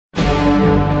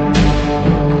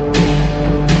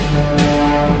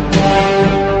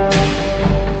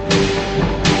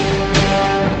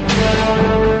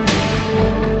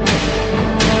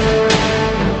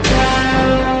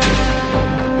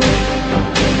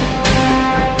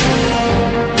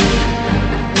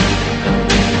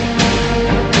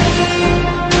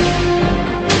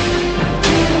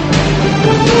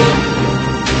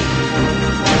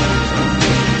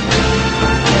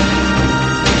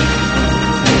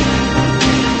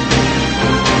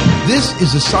This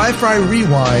is a Sci-Fi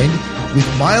Rewind with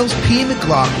Miles P.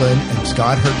 McLaughlin and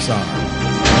Scott Herzog.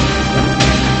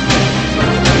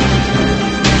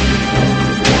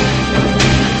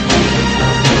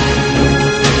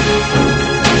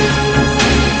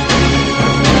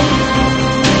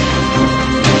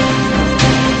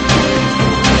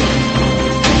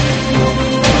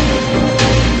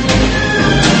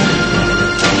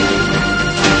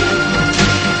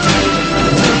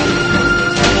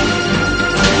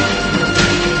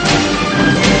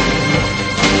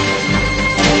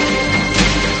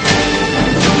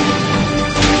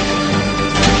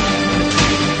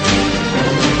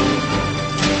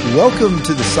 Welcome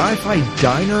to the Sci-Fi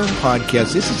Diner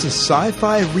Podcast. This is a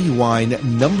Sci-Fi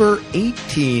Rewind number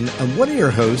 18. I'm one of your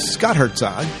hosts, Scott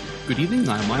Herzog. Good evening.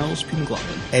 I'm Miles P.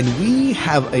 McLaughlin. And we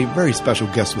have a very special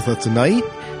guest with us tonight.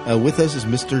 With us is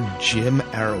Mr. Jim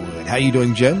Arrowwood. How you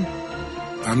doing, Jim?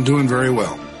 I'm doing very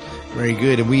well. Very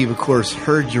good. And we've, of course,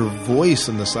 heard your voice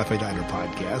on the Sci-Fi Diner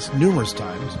Podcast numerous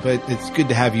times. But it's good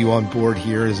to have you on board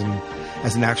here as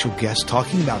an actual guest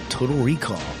talking about Total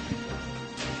Recall.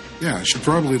 Yeah, I should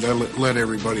probably let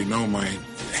everybody know my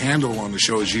handle on the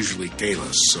show is usually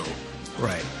Kalis, so.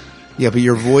 Right. Yeah, but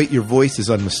your voice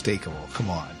is unmistakable. Come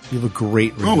on. You have a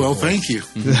great voice. Thank you.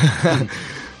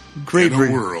 Great in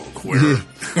a world where.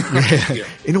 Yeah.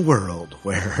 In a world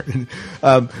where.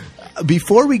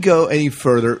 Before we go any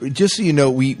further, just so you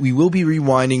know, we will be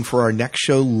rewinding for our next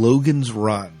show, Logan's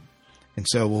Run. And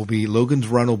so Logan's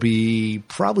Run will be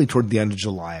probably toward the end of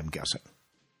July, I'm guessing.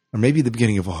 Or maybe the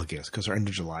beginning of August, because our end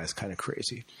of July is kind of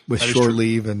crazy with shore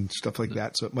leave and stuff like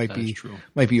that. So it might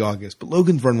be August. But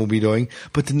Logan's Run we'll be doing.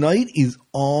 But tonight is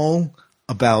all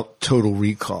about Total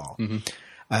Recall.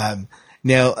 Mm-hmm.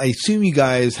 Now, I assume you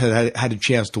guys had a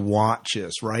chance to watch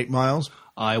this, right, Miles?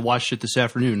 I watched it this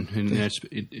afternoon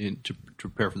to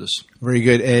prepare for this. Very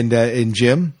good. And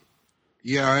Jim?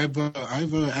 Yeah,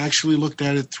 I've actually looked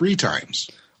at it 3 times.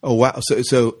 Oh wow!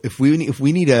 So if we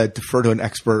need to defer to an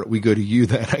expert, we go to you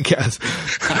then, I guess.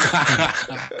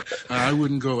 I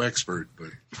wouldn't go expert, but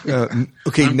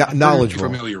okay, I'm knowledgeable,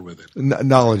 familiar with it.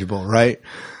 Knowledgeable, right?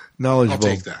 Knowledgeable.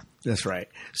 I'll take that. That's right.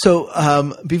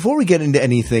 So before we get into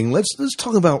anything, let's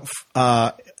talk about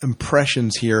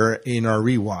impressions here in our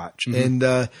rewatch. Mm-hmm.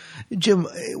 And Jim,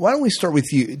 why don't we start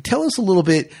with you? Tell us a little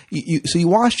bit. So you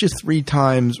watched it 3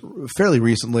 times fairly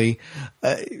recently.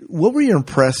 What were your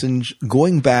impressions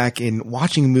going back and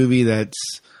watching a movie that's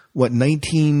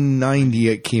 1990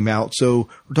 it came out? So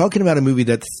we're talking about a movie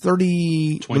that's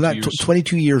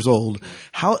 22 years old.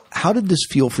 How did this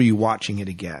feel for you watching it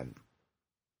again?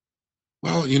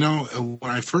 Well, when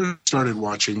I first started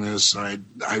watching this, I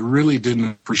really didn't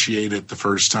appreciate it the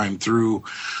first time through.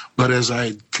 But as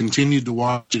I continued to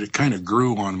watch it, it kind of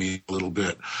grew on me a little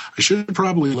bit. I should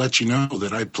probably let you know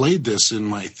that I played this in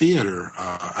my theater.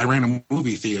 I ran a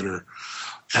movie theater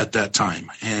at that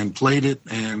time and played it,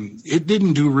 and it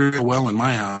didn't do real well in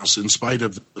my house in spite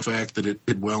of the fact that it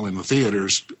did well in the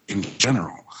theaters in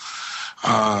general.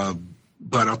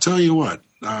 But I'll tell you what,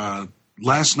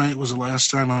 last night was the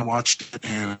last time I watched it,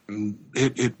 and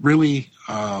it really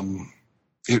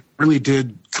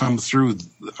did come through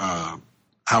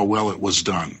how well it was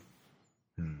done.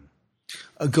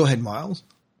 Go ahead, Miles.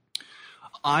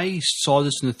 I saw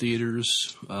this in the theaters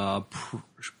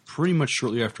pretty much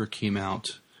shortly after it came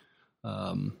out.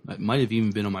 It might have even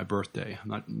been on my birthday.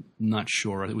 I'm not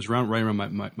sure. It was right around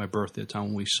my birthday at the time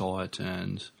when we saw it,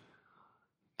 and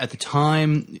at the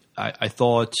time, I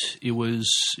thought it was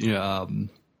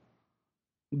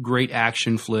great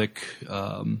action flick,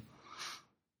 good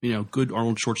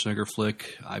Arnold Schwarzenegger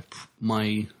flick. I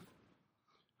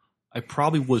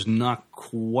probably was not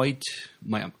quite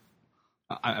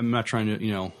I'm not trying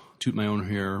to toot my own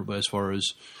hair, but as far as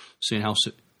saying how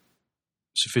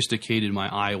sophisticated my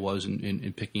eye was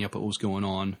in picking up what was going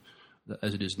on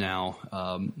as it is now,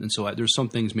 and so there's some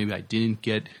things maybe I didn't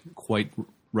get quite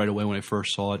right away when I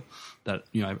first saw it that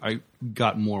I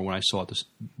got more when I saw it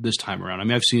this time around. I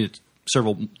mean, I've seen it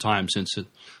several times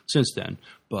since then,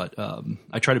 but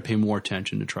I try to pay more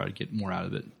attention to try to get more out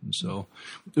of it. And so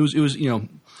it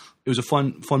was a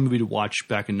fun movie to watch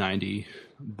back in '90,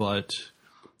 but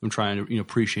I'm trying to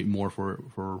appreciate more for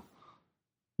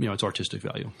its artistic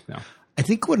value now. I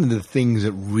think one of the things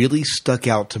that really stuck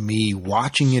out to me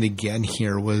watching it again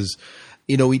here was,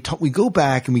 we go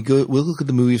back and we look at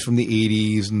the movies from the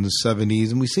 80s and the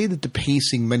 70s, and we say that the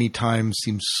pacing many times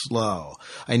seems slow.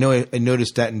 I know I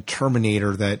noticed that in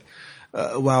Terminator that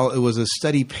while it was a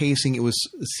steady pacing, it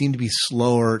seemed to be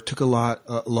slower. It took a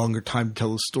lot longer time to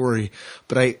tell the story.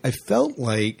 But I felt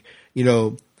like,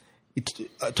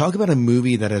 talk about a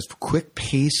movie that has quick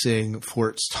pacing for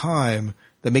its time.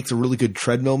 that makes a really good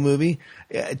treadmill movie.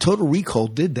 Total Recall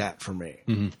did that for me.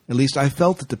 Mm-hmm. At least I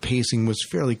felt that the pacing was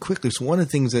fairly quickly. So one of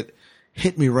the things that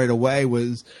hit me right away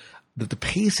was that the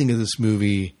pacing of this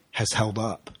movie has held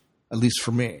up, at least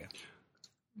for me.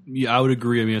 Yeah, I would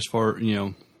agree. I mean, as far,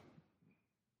 the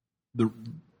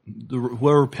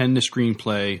whoever penned the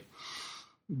screenplay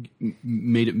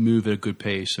made it move at a good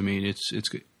pace. I mean, I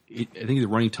think the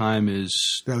running time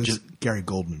is that was Gary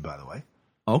Goldman, by the way.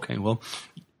 Okay, well,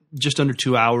 just under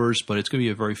 2 hours, but it's going to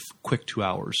be a very quick 2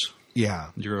 hours.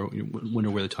 Yeah, you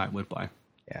wonder where the time went by.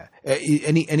 Yeah.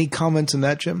 Any comments on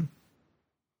that, Jim?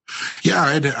 Yeah,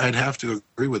 I'd have to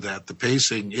agree with that. The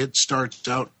pacing, it starts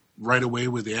out right away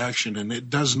with the action, and it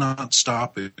does not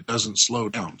stop. It doesn't slow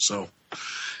down. So,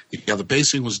 yeah, the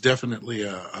pacing was definitely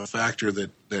a factor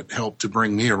that helped to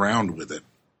bring me around with it.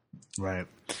 Right.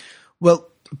 Well,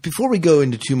 before we go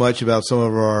into too much about some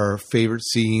of our favorite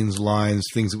scenes, lines,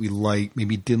 things that we like,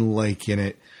 maybe didn't like in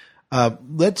it,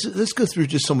 let's go through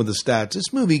just some of the stats.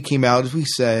 This movie came out, as we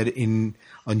said, on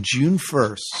June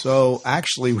 1st. So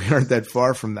actually, we aren't that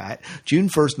far from that. June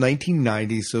 1st,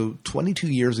 1990. So 22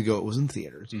 years ago, it was in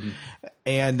theaters. Mm-hmm.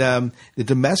 And the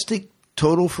domestic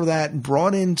total for that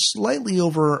brought in slightly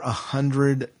over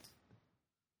 100.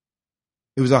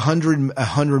 It was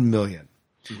 100 million.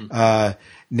 Mm-hmm.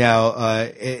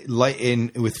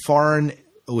 With foreign,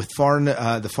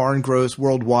 the foreign gross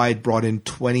worldwide brought in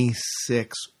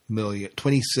 2,600 million.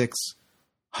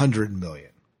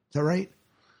 Is that right?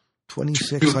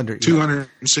 2,600.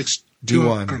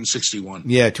 261.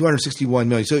 Yeah, 261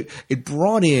 million. So it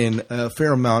brought in a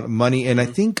fair amount of money, and I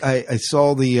think I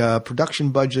saw the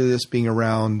production budget of this being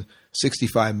around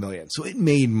 65 million. So it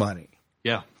made money.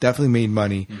 Yeah, definitely made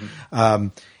money. Mm-hmm.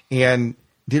 And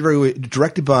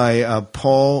directed by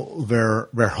Paul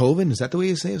Verhoeven. Is that the way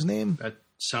you say his name? That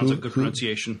sounds like good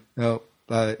pronunciation. No,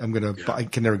 I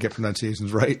can never get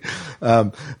pronunciations right.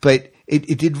 But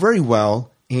it did very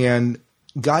well and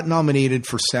got nominated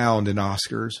for sound in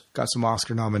Oscars. Got some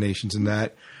Oscar nominations in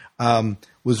that.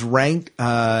 Was ranked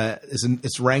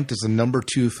it's ranked as the number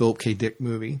 2 Philip K. Dick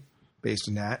movie based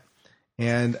on that,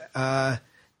 and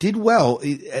did well.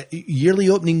 Yearly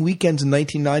opening weekends in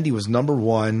 1990 was number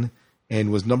 1 and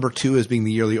was number 2 as being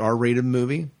the yearly R-rated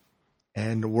movie,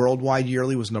 and worldwide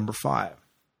yearly was number 5.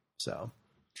 So,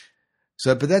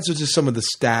 but that's just some of the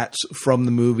stats from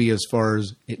the movie as far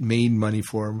as it made money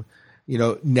for him.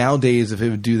 Nowadays, if it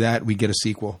would do that, we get a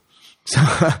sequel. So,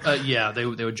 yeah, they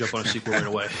would jump on a sequel right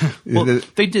away. Well,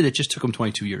 they did. It just took them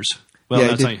 22 years.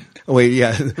 Well,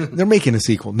 yeah, they're making a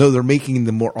sequel. No, they're making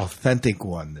the more authentic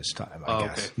one this time, I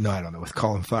guess. Okay. No, I don't know, with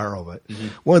Colin Farrell, but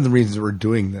one of the reasons we're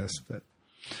doing this,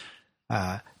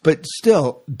 but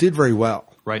still did very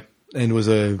well. Right. And was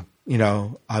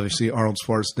obviously Arnold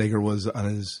Schwarzenegger was on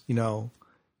his,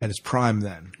 at his prime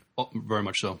then. Oh, very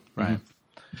much so. Right.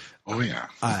 Mm-hmm. Oh, yeah.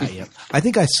 Yeah. I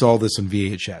think I saw this on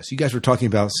VHS. You guys were talking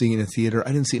about seeing it in a theater.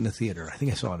 I didn't see it in a theater. I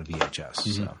think I saw it on VHS.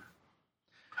 Mm-hmm. So,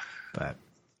 but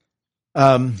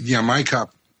yeah, my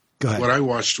copy. Go ahead. What I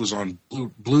watched was on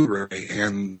Blu-ray,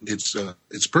 and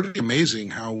it's pretty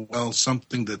amazing how well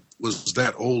something that was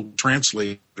that old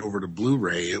translated over to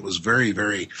Blu-ray. It was very,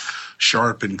 very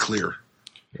sharp and clear.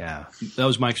 Yeah, that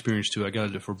was my experience too. I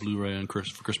got it for Blu-ray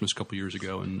for Christmas a couple years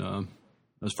ago, and that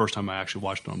was the first time I actually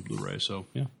watched it on Blu-ray. So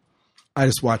yeah. I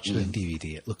just watched it on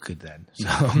DVD. It looked good then. So,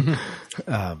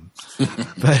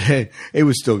 but it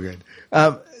was still good.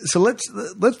 So let's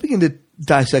begin to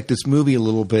dissect this movie a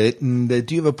little bit. And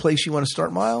do you have a place you want to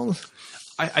start, Miles?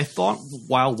 I thought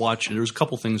while watching, there was a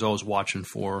couple things I was watching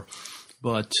for,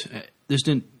 but this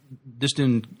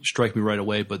didn't strike me right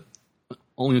away. But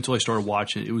only until I started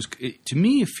watching it, to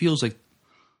me, it feels like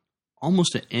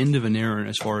almost the end of an era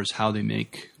as far as how they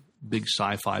make big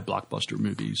sci-fi blockbuster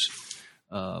movies.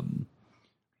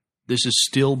 This is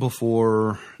still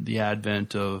before the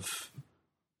advent of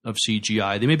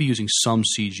CGI. They may be using some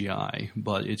CGI,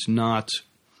 but it's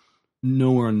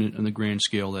nowhere on the grand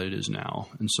scale that it is now.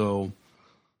 And so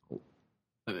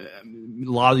a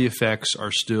lot of the effects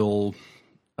are still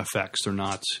effects. They're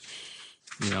not,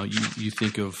 you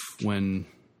think of when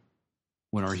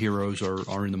our heroes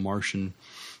are in the Martian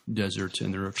desert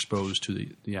and they're exposed to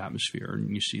the atmosphere,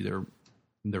 and you see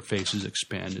their faces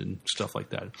expand and stuff like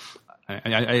that.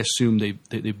 I assume they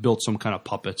built some kind of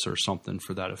puppets or something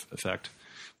for that effect.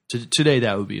 Today,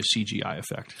 that would be a CGI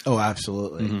effect. Oh,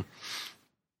 absolutely. Mm-hmm.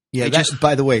 Yeah.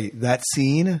 By the way, that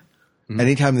scene. Mm-hmm.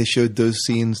 Anytime they showed those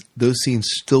scenes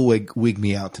still wig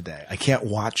me out today. I can't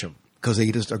watch them because they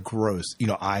just are gross.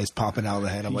 Eyes popping out of the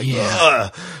head. I'm like, yeah.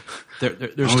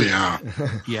 Yeah.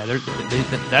 Yeah.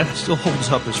 That still holds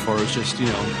up as far as just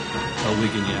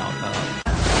wigging you out.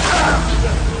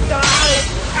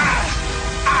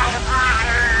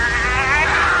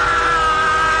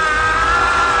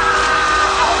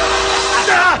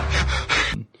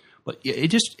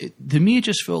 to me, it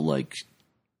just felt like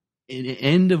an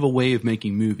end of a way of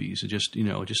making movies. It just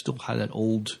still had that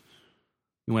old.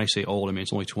 When I say old, I mean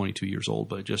it's only 22 years old,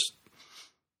 but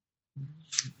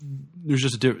there's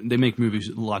just they make movies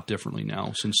a lot differently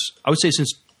now. Since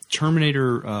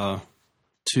Terminator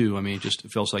 2, I mean,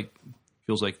 it feels like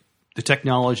the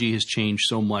technology has changed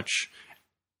so much.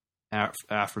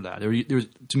 After that, to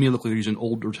me, it looked like they're using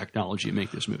older technology to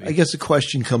make this movie. I guess the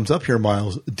question comes up here,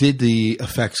 Miles. Did the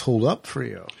effects hold up for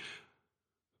you?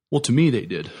 Well, to me, they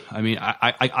did. I mean,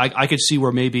 I could see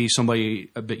where maybe somebody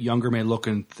a bit younger may look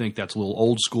and think that's a little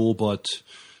old school, but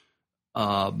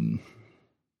I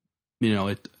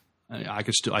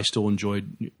still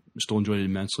enjoyed it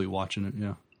immensely watching it.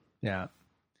 Yeah. Yeah.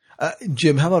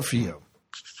 Jim, how about for you?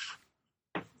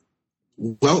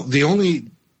 Well,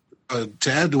 to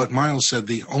add to what Miles said,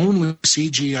 the only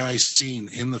CGI scene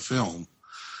in the film,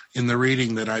 in the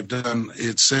reading that I've done,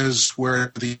 it says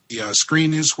where the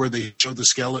screen is, where they show the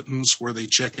skeletons, where they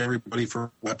check everybody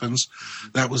for weapons.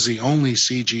 That was the only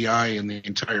CGI in the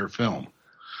entire film.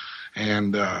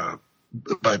 And,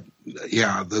 but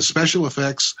yeah, the special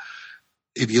effects,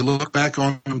 if you look back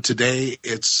on them today,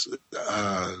 it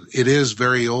is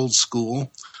very old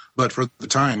school, but for the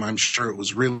time, I'm sure it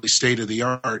was really state of the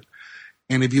art.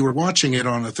 And if you were watching it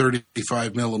on a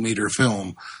 35 millimeter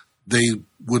film, they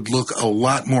would look a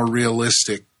lot more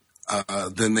realistic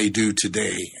than they do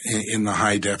today in the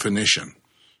high definition.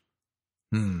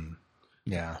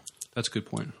 Yeah. That's a good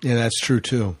point. Yeah, that's true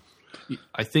too.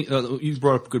 I think you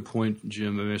brought up a good point,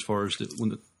 Jim. I mean, as far as that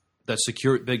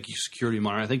big security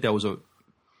monitor, I think that was a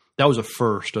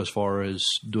first as far as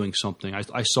doing something.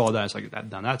 I saw that. It's like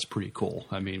that's pretty cool.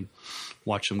 I mean,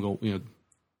 watch them go.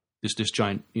 This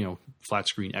giant, flat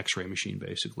screen X-ray machine,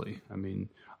 basically. I mean,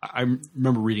 I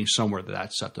remember reading somewhere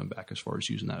that set them back as far as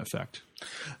using that effect.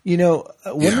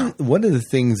 One of the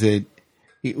things that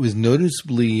it was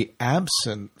noticeably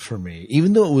absent for me,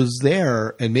 even though it was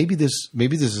there, and maybe this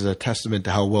is a testament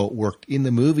to how well it worked in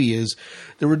the movie, is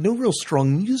there were no real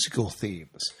strong musical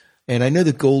themes. And I know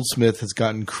that Goldsmith has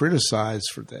gotten criticized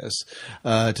for this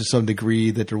to some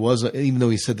degree, that there was, even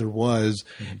though he said there was,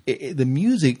 the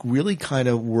music really kind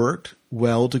of worked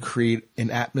well to create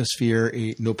an atmosphere,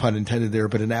 no pun intended there,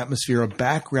 but an atmosphere, a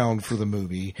background for the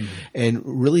movie, and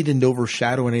really didn't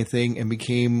overshadow anything and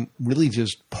became really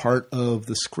just part of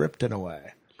the script in a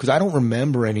way. Because I don't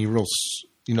remember any real,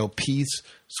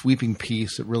 sweeping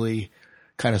piece that really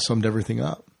kind of summed everything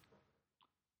up.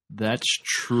 That's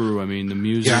true. I mean, the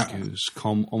music has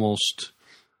come almost,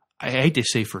 I hate to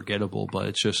say forgettable, but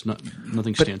it's just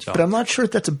nothing stands out. But I'm not sure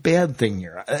if that's a bad thing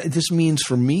here. This means,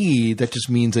 for me, that just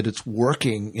means that it's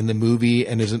working in the movie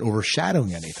and isn't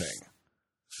overshadowing anything.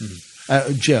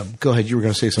 Jim, go ahead. You were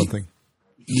going to say something.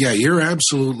 Yeah, you're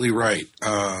absolutely right.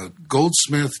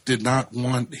 Goldsmith did not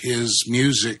want his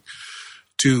music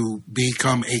to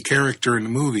become a character in the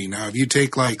movie. Now, if you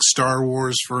take like Star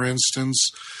Wars, for instance,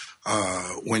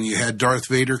 when you had Darth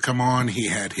Vader come on, he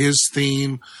had his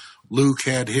theme. Luke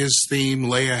had his theme.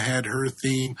 Leia had her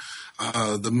theme.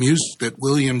 The music that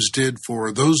Williams did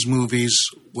for those movies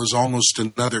was almost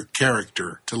another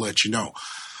character, to let you know.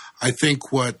 I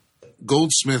think what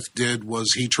Goldsmith did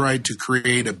was he tried to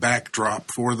create a backdrop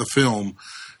for the film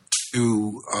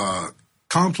to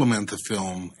complement the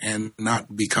film and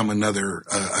not become another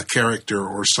a character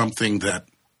or something that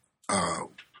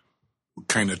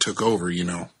kind of took over,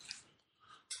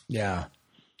 Yeah.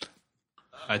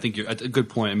 I think you're at a good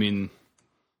point. I mean,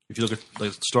 if you look at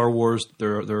like Star Wars,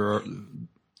 there are a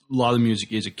lot of the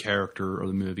music is a character of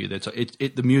the movie.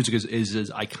 The music is as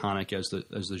iconic as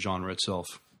the genre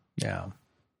itself. Yeah,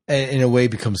 and in a way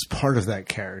becomes part of that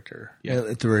character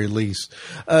at the very least.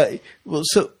 Let's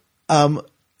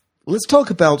talk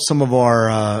about some of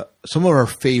our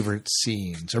favorite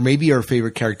scenes, or maybe our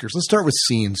favorite characters. Let's start with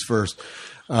scenes first.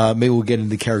 Maybe we'll get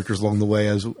into characters along the way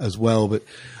as well. But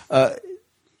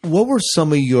what were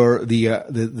some of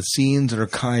the scenes that are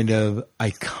kind of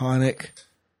iconic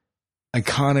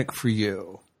for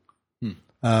you?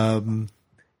 And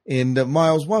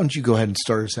Miles, why don't you go ahead and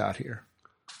start us out here?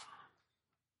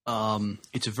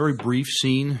 It's a very brief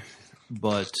scene,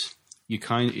 but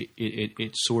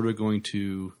it's sort of going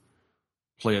to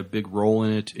play a big role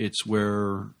in it. It's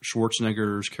where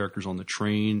Schwarzenegger's character's on the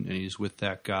train and he's with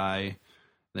that guy.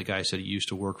 The guy said he used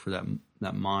to work for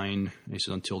that mine. And he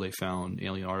said until they found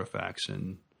alien artifacts,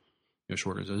 and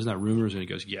Schwarzenegger says, "Isn't that rumors?" And he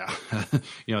goes, "Yeah."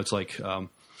 It's like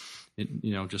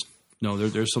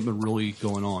there's something really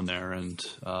going on there, and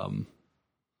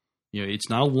it's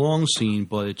not a long scene,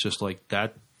 but it's just like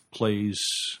that plays.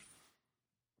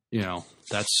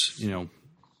 That's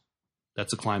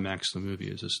that's the climax of the movie,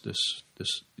 is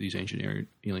these ancient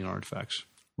alien artifacts.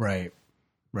 Right.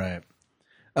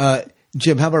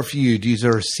 Jim, how about for you? Is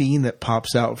there a scene that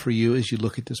pops out for you as you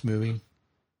look at this movie?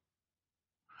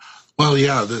 Well,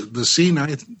 yeah, the scene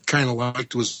I kind of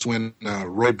liked was when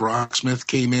Roy Brocksmith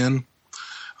came in.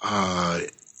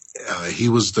 He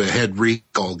was the head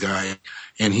recall guy,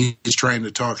 and he's trying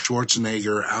to talk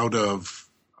Schwarzenegger out of,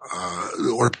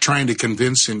 or trying to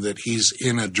convince him that he's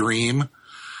in a dream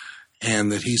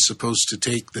and that he's supposed to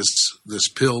take this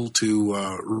pill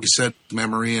to reset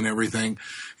memory and everything.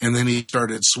 And then he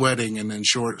started sweating, and then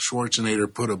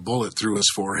Schwarzenegger put a bullet through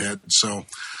his forehead. So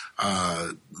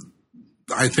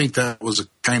I think that was a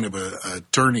kind of a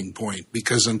turning point,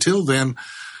 because until then,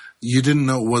 you didn't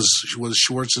know, was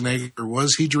Schwarzenegger,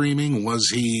 was he dreaming?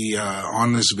 Was he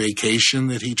on this vacation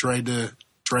that he tried to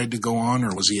go on,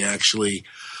 or was he actually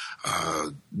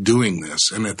doing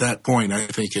this? And at that point, I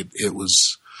think it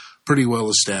was pretty well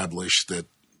established that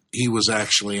he was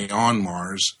actually on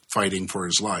Mars fighting for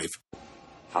his life.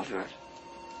 I'll do it.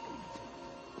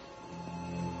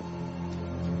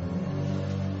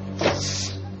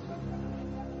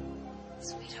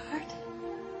 Sweetheart?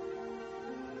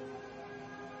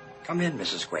 Come in,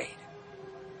 Mrs. Quaid.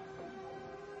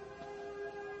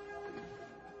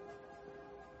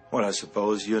 Well, I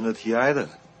suppose you're not here either.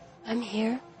 I'm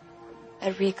here.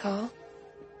 At recall.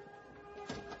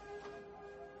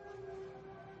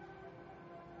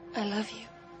 I love you.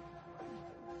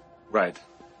 Right.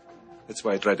 That's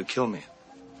why you tried to kill me.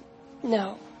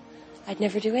 No, I'd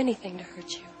never do anything to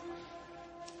hurt you.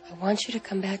 I want you to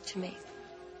come back to me.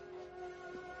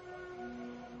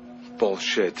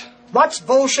 Bullshit. What's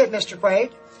bullshit, Mr.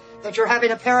 Quaid? That you're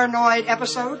having a paranoid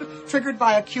episode triggered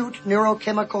by acute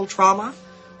neurochemical trauma?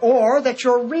 Or that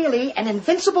you're really an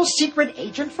invincible secret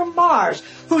agent from Mars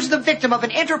who's the victim of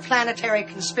an interplanetary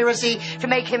conspiracy to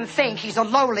make him think he's a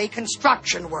lowly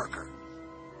construction worker?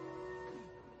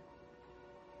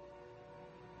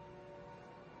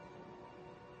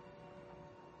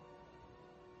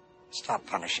 Stop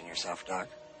punishing yourself, Doug.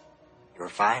 You're a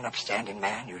fine, upstanding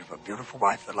man. You have a beautiful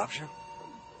wife that loves you.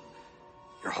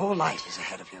 Your whole life is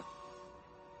ahead of you.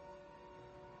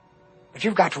 But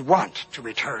you've got to want to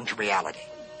return to reality.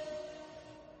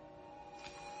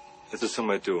 Let's assume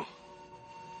I do.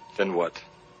 Then what?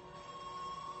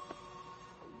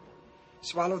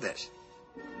 Swallow this.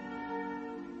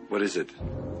 What is it?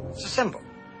 It's a symbol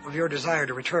of your desire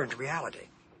to return to reality.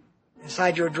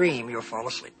 Inside your dream, you'll fall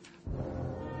asleep.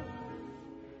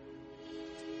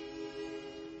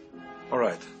 All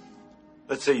right.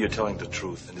 Let's say you're telling the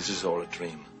truth and this is all a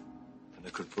dream. Then I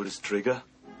could pull this trigger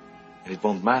and it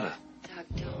won't matter. Doug,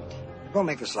 don't. It won't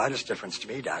make the slightest difference to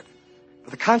me, Doug. But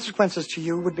the consequences to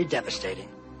you would be devastating.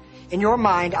 In your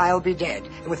mind, I'll be dead,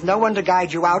 and with no one to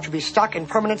guide you out, you'll be stuck in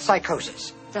permanent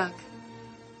psychosis. Doug,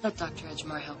 let Dr.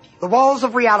 Edgemore help you. The walls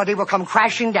of reality will come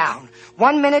crashing down.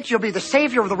 1 minute, you'll be the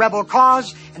savior of the rebel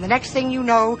cause, and the next thing you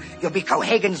know, you'll be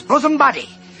Cohagen's bosom buddy.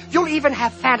 You'll even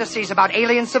have fantasies about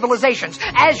alien civilizations,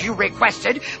 as you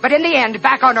requested, but in the end,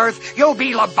 back on Earth, you'll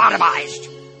be lobotomized.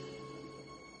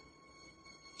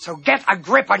 So get a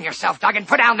grip on yourself, Doug, and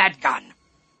put down that gun.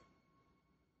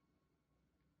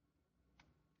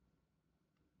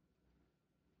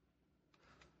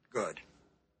 Good.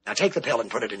 Now take the pill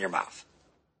and put it in your mouth.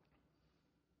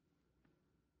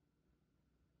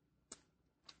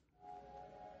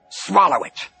 Swallow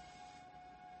it.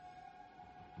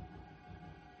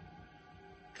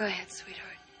 Go ahead, sweetheart.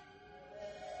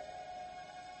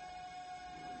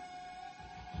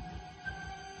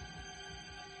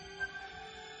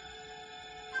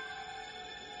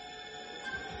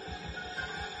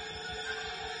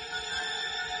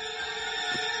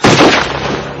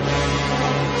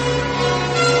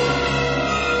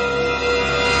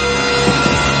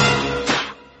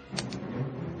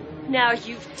 Now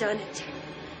you've done it.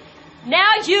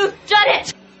 Now you've done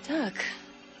it! Doug.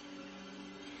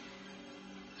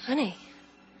 Honey.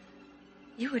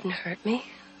 You wouldn't hurt me.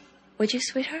 Would you,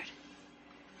 sweetheart?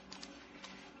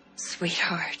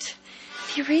 Sweetheart.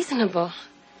 Be reasonable.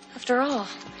 After all,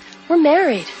 we're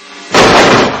married.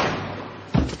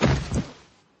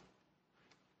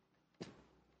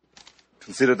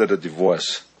 Consider that a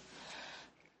divorce.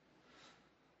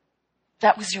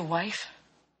 That was your wife?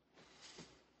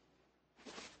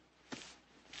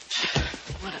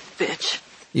 What a bitch.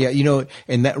 Yeah,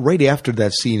 and that right after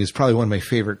that scene is probably one of my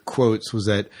favorite quotes was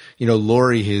that,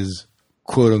 Lori, his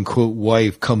quote unquote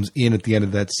wife, comes in at the end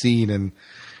of that scene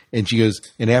and she goes,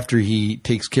 and after he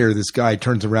takes care of this guy,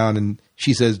 turns around and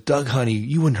she says, Doug, honey,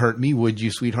 you wouldn't hurt me, would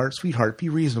you, sweetheart? Sweetheart, be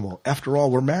reasonable. After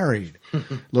all, we're married.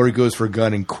 Lori goes for a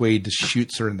gun and Quaid just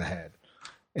shoots her in the head.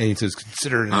 and he says,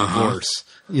 "Consider it a divorce."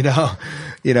 You know,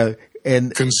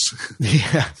 and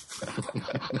yeah,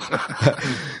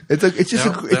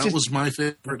 that was my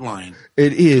favorite line.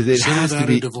 It is. It Consider has that to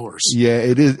be a divorce. Yeah,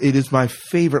 it is. It is my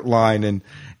favorite line, and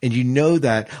you know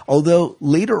that. Although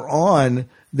later on,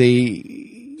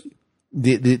 the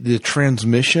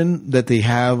transmission that they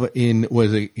have in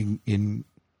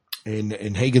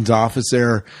Hagen's office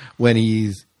there, when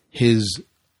his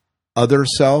other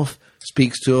self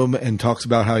speaks to him and talks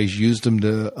about how he's used him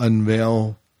to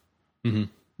unveil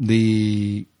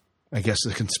the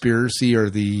conspiracy, or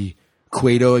the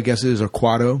Quado, I guess it is, or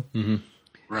Quado. Mm-hmm.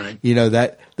 Right. You know,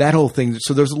 that whole thing.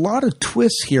 So there's a lot of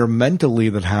twists here mentally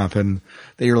that happen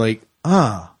that you're like,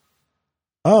 oh.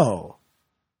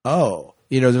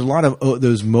 You know, there's a lot of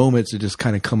those moments that just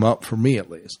kind of come up for me, at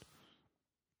least.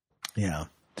 Yeah.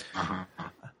 Uh-huh.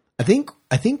 I think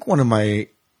one of my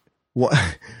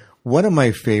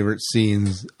favorite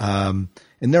scenes, and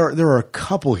there are a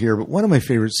couple here, but one of my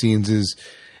favorite scenes is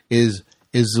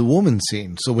the woman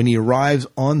scene. So when he arrives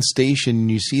on station, and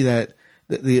you see that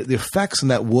the effects on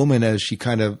that woman as she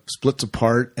kind of splits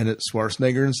apart, and it's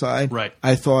Schwarzenegger inside. Right.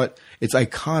 I thought it's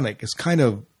iconic. It's kind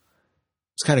of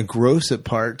gross at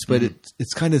parts, but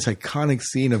it's kind of this iconic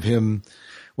scene of him.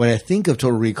 When I think of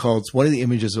Total Recall, it's one of the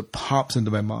images that pops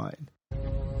into my mind.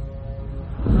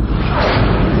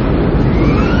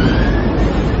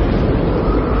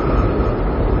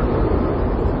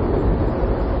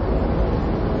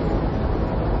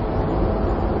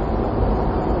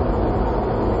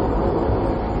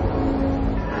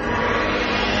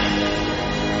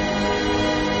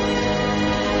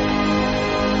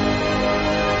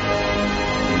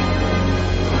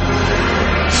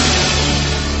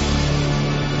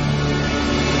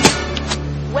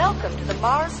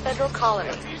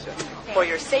 Colony. For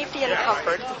your safety and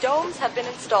comfort, domes have been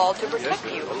installed to protect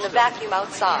you from the vacuum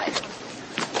outside.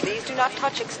 Please do not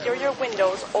touch exterior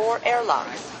windows or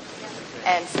airlocks.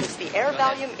 And since the air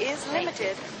volume is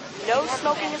limited, no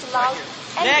smoking is allowed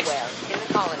anywhere in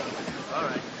the colony. All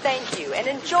right. Thank you, and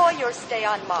enjoy your stay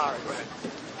on Mars.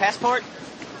 Passport?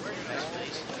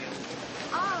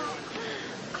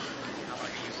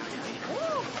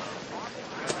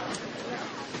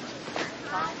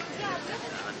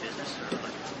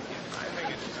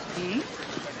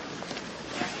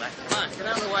 Come on, get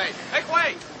out of the way. Make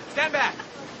way! Stand back!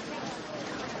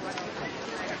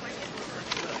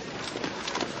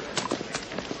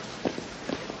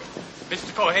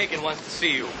 Mr. Cohagen wants to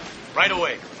see you. Right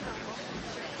away.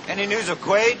 Any news of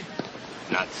Quaid?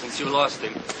 Not since you lost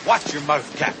him. Watch your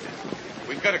mouth, Captain.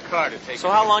 We've got a car to take. So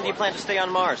how long do you plan to stay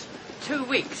on Mars? 2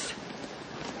 weeks.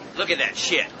 Look at that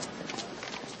shit.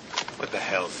 What the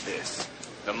hell's this?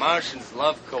 The Martians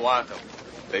love Coato.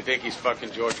 They think he's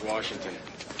fucking George Washington.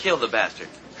 Kill the bastard.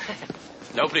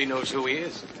 Nobody knows who he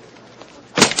is.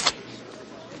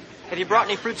 Have you brought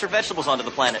any fruits or vegetables onto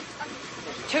the planet?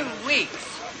 2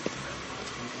 weeks.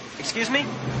 Excuse me?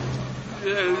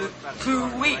 2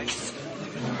 weeks.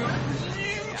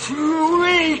 2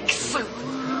 weeks. Things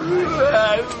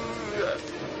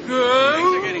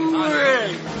are getting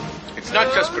hotter. It's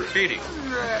not just graffiti.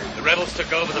 The rebels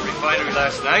took over the refinery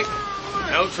last night.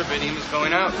 No tribunium is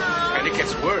going out. And it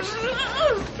gets worse.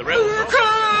 The rebels...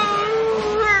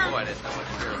 Boy, there's not much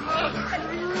fear of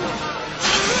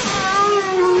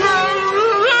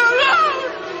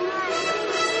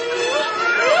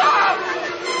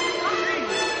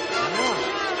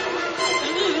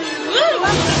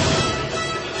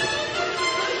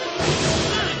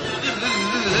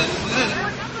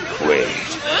Quaid.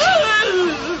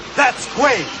 That's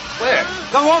Quaid. Where?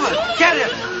 The woman. Get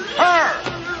him. Her.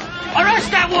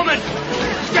 Arrest that woman!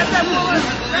 Get that woman!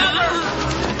 Grab her!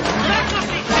 Grab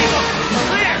these people!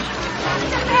 Clear!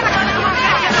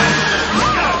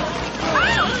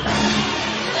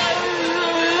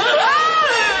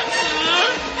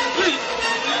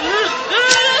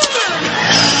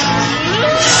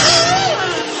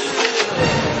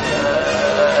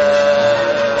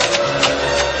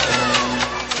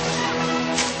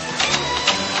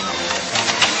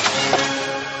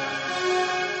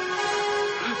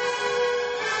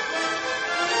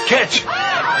 Catch.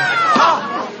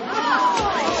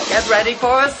 Get ready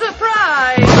for a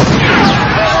surprise.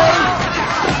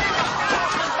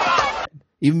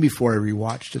 Even before I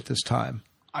rewatched it this time.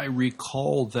 I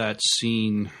recall that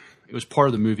scene. It was part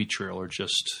of the movie trailer,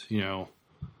 just,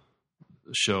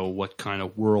 show what kind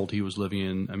of world he was living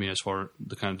in. I mean, as far as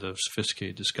the kind of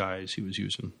sophisticated disguise he was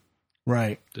using.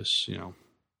 Right. This,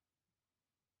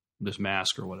 this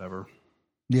mask or whatever.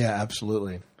 Yeah,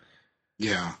 absolutely.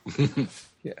 Yeah.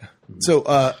 Yeah. So,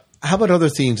 how about other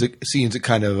scenes that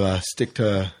kind of stick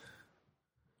to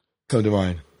come to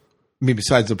mind? I mean,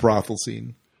 besides the brothel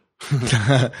scene.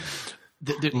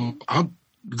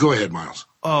 Go ahead, Miles.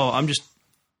 Oh,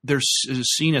 there's a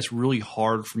scene that's really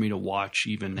hard for me to watch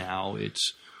even now.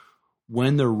 It's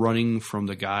when they're running from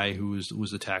the guy who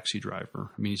was the taxi driver.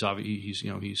 I mean,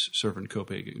 he's serving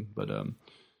Copenhagen, but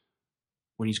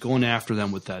when he's going after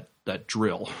them with that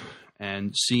drill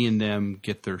and seeing them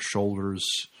get their shoulders,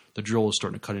 the drill is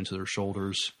starting to cut into their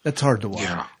shoulders. That's hard to watch.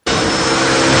 Yeah.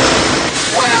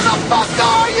 Where the fuck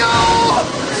are you?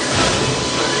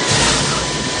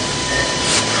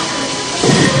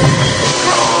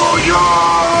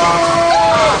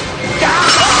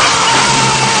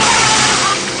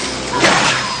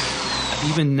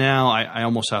 Even now, I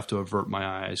almost have to avert my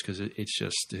eyes because it's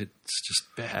just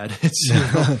bad.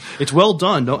 It's well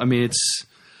done.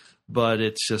 But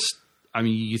it's just. I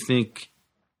mean, you think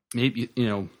maybe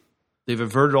they've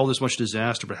averted all this much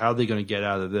disaster, but how are they going to get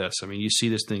out of this? I mean, you see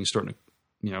this thing starting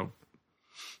to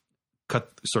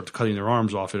start cutting their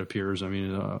arms off. It appears. I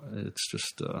mean, it's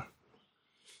just that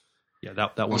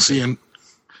one. Well, see, and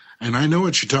I know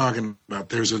what you're talking about.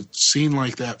 There's a scene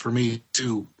like that for me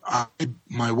too.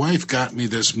 My wife got me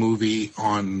this movie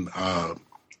on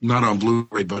not on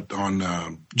Blu-ray, but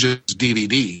on just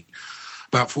DVD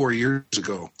about 4 years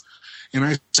ago, and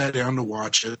I sat down to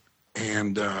watch it.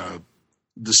 And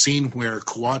the scene where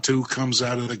Kuatu comes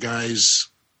out of the guy's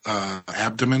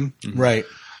abdomen, right?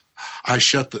 I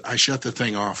shut the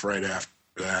thing off right after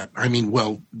that. I mean,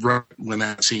 well, right when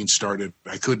that scene started,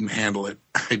 I couldn't handle it.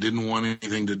 I didn't want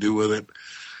anything to do with it,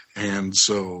 and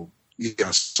so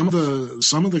yeah, some of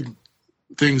the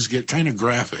things get kind of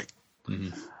graphic.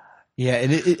 Mm-hmm. Yeah,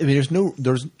 and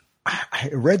I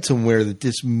read somewhere that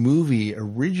this movie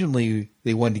originally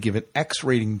they wanted to give an X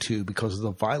rating to because of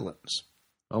the violence.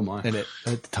 Oh my! And at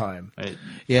the time, and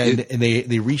they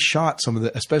reshot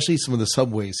especially some of the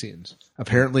subway scenes.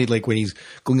 Apparently, like when he's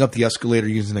going up the escalator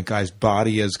using the guy's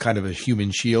body as kind of a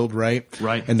human shield, right?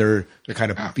 Right. And they're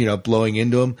kind of blowing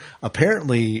into him.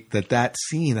 Apparently, that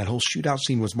scene, that whole shootout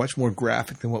scene, was much more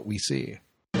graphic than what we see.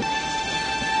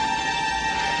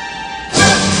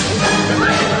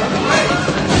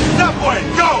 Subway,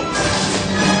 go!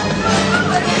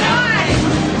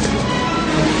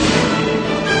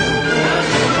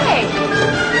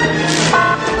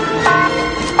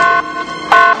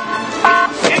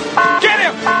 Get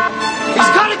him!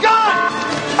 He's got a gun!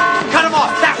 Cut him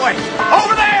off, that way!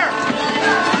 Over there!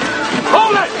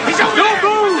 Hold it! He's over there!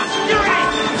 Don't move! Get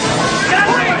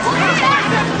away!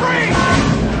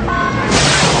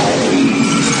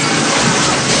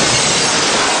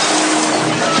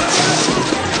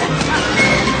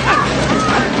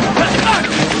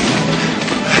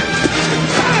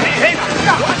 Hey,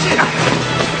 watch it!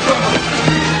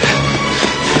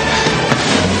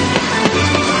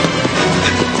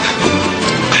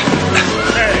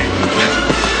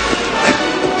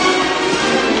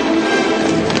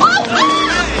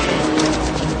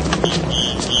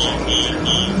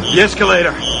 The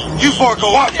escalator. You four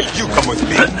go up. You come with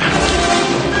me. Get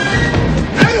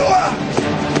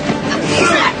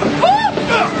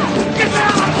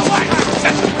out of the way!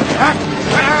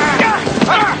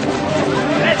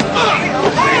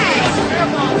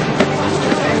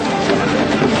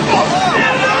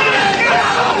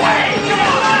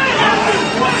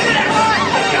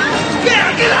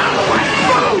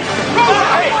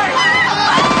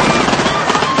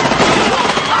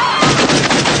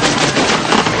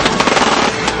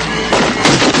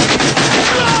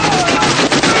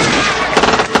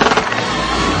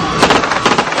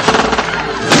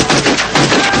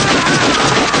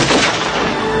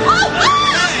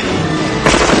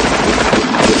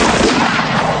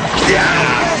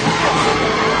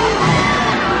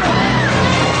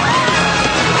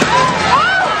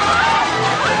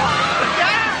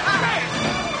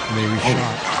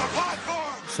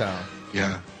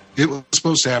 It was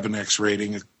supposed to have an X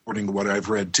rating, according to what I've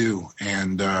read too,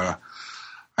 and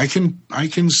I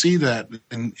can see that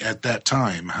at that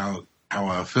time how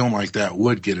a film like that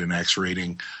would get an X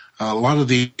rating. A lot of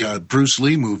the Bruce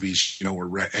Lee movies, were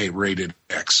rated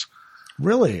X.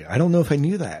 Really, I don't know if I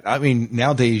knew that. I mean,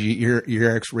 nowadays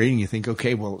your X rating, you think,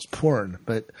 okay, well, it's porn,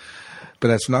 but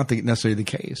that's not necessarily the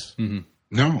case. Mm-hmm.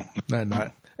 No,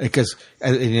 not because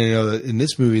in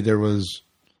this movie there was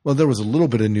a little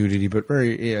bit of nudity, but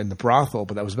in the brothel,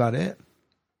 but that was about it.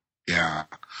 Yeah.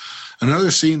 Another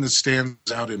scene that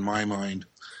stands out in my mind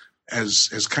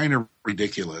as kind of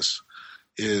ridiculous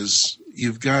is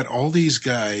you've got all these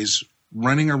guys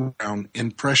running around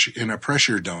in a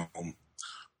pressure dome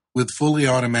with fully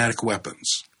automatic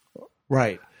weapons.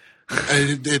 Right.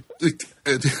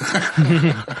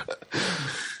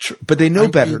 But they know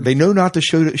better. They know not to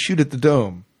shoot at the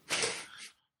dome.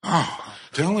 Oh,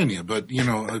 I'm telling you. But,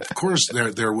 of course,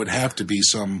 there would have to be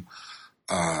some,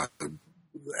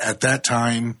 at that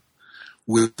time,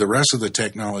 with the rest of the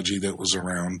technology that was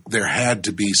around, there had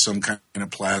to be some kind of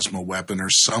plasma weapon or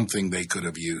something they could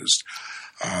have used.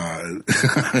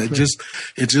 It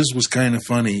just was kind of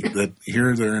funny that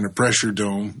here they're in a pressure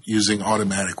dome using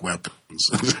automatic weapons.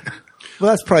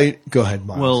 Well, that's probably – go ahead,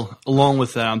 Miles. Well, along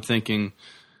with that, I'm thinking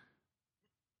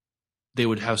they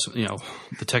would have some,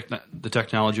 the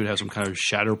technology would have some kind of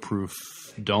shatterproof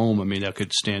dome. I mean, that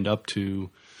could stand up to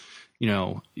 –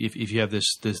 if you have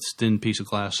this thin piece of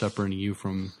glass separating you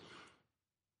from,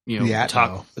 a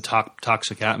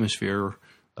toxic atmosphere,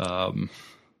 they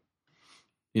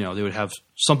would have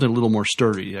something a little more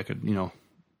sturdy that could,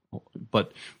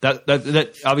 but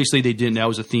that obviously they didn't. That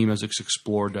was a theme as it's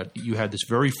explored, that you had this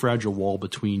very fragile wall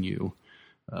between you.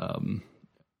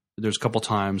 There's a couple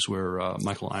times where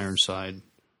Michael Ironside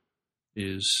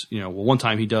is, one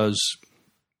time he does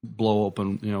blow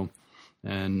open,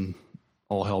 and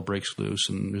all hell breaks loose,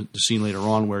 and the scene later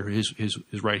on where his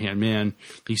right-hand man,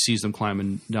 he sees them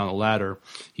climbing down the ladder.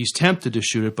 He's tempted to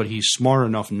shoot it, but he's smart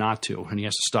enough not to, and he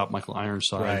has to stop Michael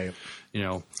Ironside. Right.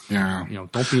 Don't be an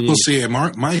Well, idiot. see,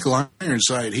 Michael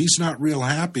Ironside, he's not real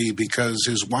happy because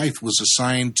his wife was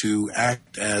assigned to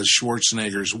act as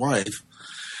Schwarzenegger's wife.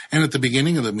 And at the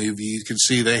beginning of the movie, you can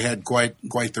see they had quite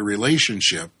the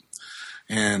relationship.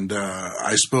 And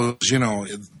I suppose,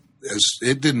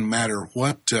 it didn't matter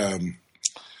what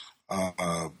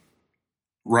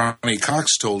Ronnie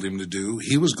Cox told him to do.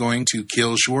 He was going to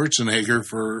kill Schwarzenegger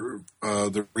for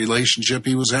the relationship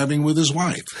he was having with his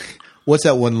wife. What's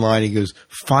that one line? He goes,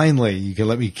 "Finally, you can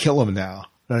let me kill him now."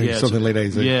 Something like that.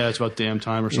 He's like, it's about damn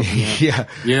time or something. Yeah.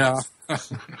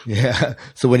 Yeah.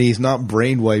 So when he's not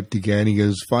brain wiped again, he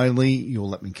goes, "Finally, you'll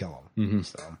let me kill him."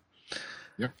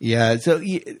 Mm-hmm. Yeah. So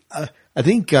I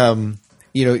think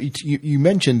you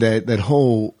mentioned that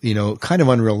whole kind of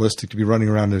unrealistic to be running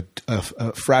around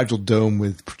a fragile dome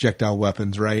with projectile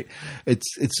weapons, right?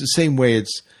 It's the same way.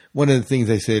 It's one of the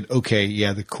things I said. Okay,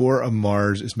 yeah, the core of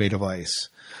Mars is made of ice.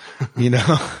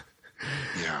 Yeah.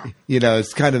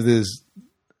 It's kind of this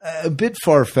a bit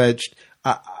far fetched.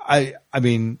 I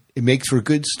mean, it makes for a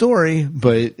good story,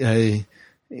 but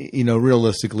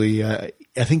realistically, I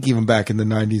think even back in the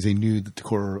 90s, they knew that the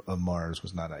core of Mars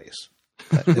was not ice.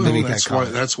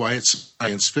 Well, that's why it's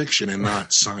science fiction and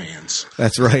not science.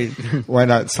 That's right. Why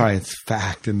not science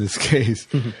fact in this case?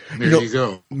 There you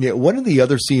go. Yeah, one of the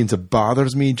other scenes that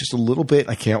bothers me just a little bit,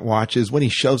 I can't watch, is when he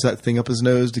shoves that thing up his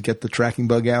nose to get the tracking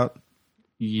bug out.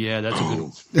 Yeah, that's a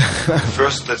good.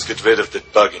 First, let's get rid of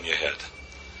that bug in your head.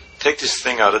 Take this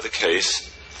thing out of the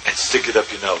case and stick it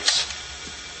up your nose.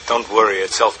 Don't worry,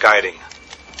 it's self-guiding.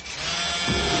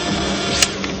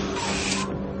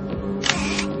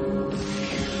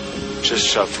 Just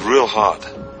shove real hard.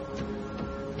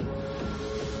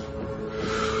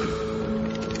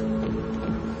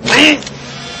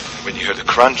 When you hear the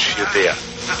crunch, you're there.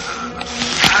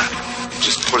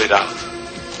 Just pull it out.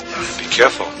 Be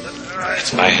careful.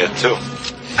 It's my head, too.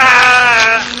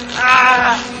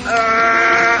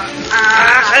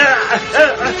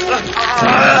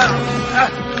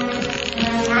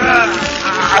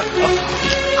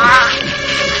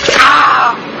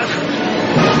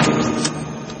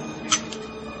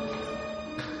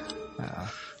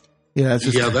 Yeah,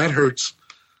 that hurts.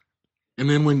 And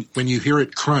then when you hear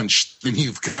it crunch, then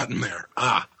you've gotten there.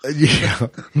 Yeah.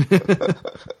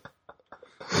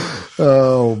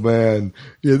 Oh man,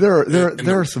 yeah.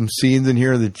 There are some scenes in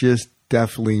here that just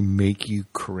definitely make you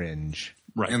cringe.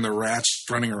 Right. And the rats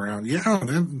running around. Yeah.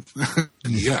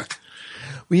 Yuck.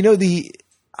 Well,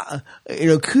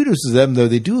 kudos to them though.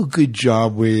 They do a good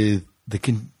job with the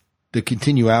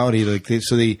continuality. Like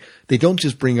they don't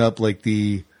just bring up like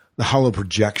the hollow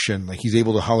projection, like he's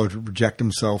able to hollow project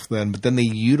himself then, but then they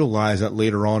utilize that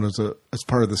later on as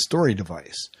part of the story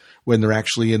device when they're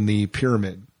actually in the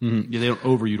pyramid. Mm-hmm. Yeah, they don't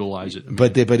overutilize it.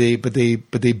 But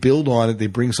they build on it. They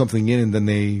bring something in, and then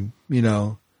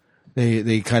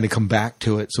they kind of come back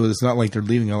to it. So it's not like they're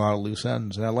leaving a lot of loose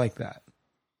ends, and I like that.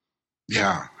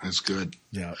 Yeah, that's good.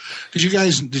 Yeah. Did you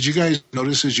guys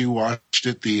notice as you watched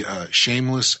it the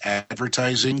shameless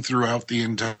advertising throughout the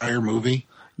entire movie?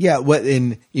 Yeah,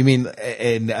 and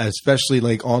especially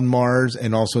like on Mars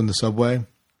and also in the subway?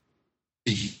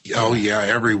 Oh yeah,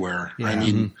 everywhere. Yeah. I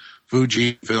mean,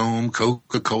 Fujifilm,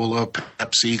 Coca-Cola,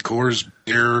 Pepsi, Coors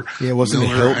Beer. Yeah, wasn't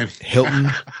Miller, it Hilton?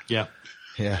 Yeah.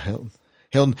 Yeah,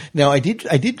 Hilton. Now I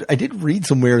did read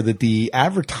somewhere that the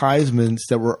advertisements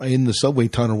that were in the subway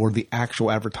tunnel were the actual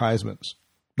advertisements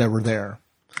that were there.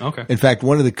 Okay. In fact,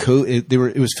 one of the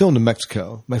it was filmed in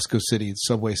Mexico City,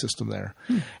 subway system there,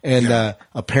 and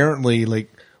apparently,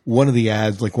 like one of the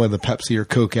ads, like one of the Pepsi or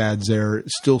Coke ads, there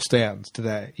still stands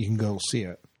today. You can go see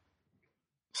it.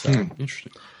 So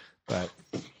interesting. But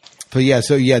yeah,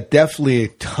 so yeah, definitely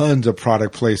tons of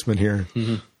product placement here.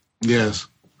 Mm-hmm. Yes.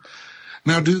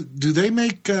 Now, do they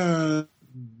make?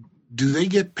 Do they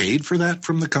get paid for that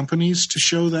from the companies to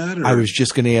show that? Or? I was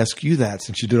just going to ask you that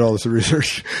since you did all this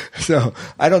research. So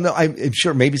I don't know. I'm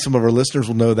sure maybe some of our listeners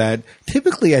will know that.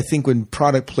 Typically, I think when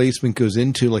product placement goes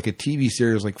into like a TV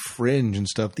series like Fringe and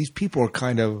stuff, these people are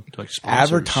kind of like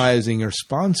advertising or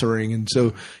sponsoring. And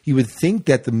so you would think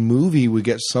that the movie would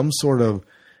get some sort of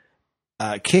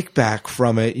kickback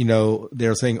from it. You know,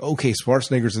 they're saying, okay,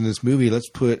 Schwarzenegger's in this movie. Let's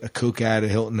put a Coke ad, a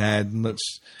Hilton ad, and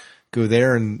let's go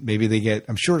there, and maybe they get –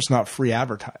 I'm sure it's not free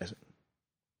advertising.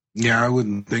 Yeah, I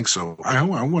wouldn't think so. I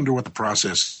wonder what the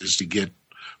process is to get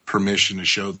permission to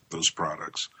show those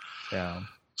products. Yeah.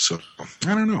 So,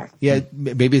 I don't know. Yeah,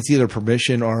 maybe it's either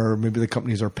permission or maybe the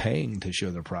companies are paying to show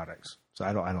their products. So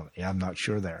I'm not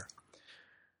sure there.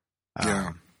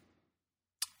 Yeah.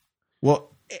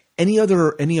 Well, any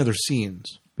other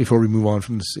scenes before we move on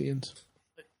from the scenes?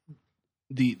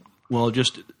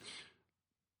 Just –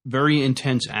 very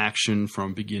intense action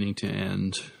from beginning to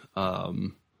end.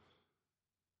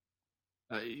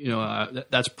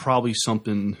 That's probably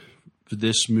something for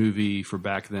this movie for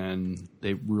back then.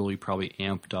 They really probably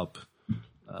amped up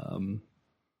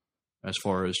as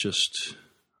far as just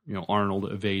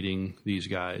Arnold evading these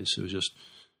guys. It was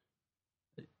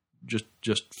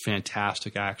just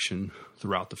fantastic action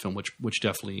throughout the film, which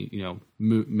definitely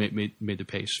made the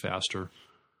pace faster.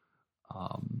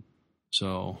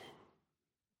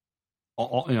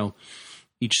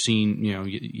 Each scene,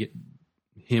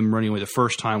 him running away the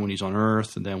first time when he's on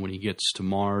Earth, and then when he gets to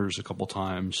Mars a couple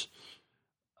times,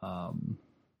 I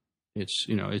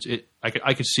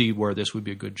could see where this would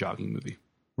be a good jogging movie.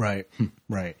 Right,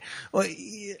 right. Well,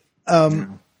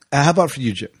 how about for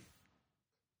you, Jim?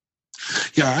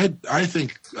 Yeah, I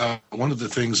think one of the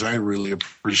things I really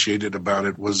appreciated about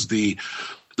it was the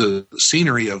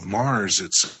scenery of Mars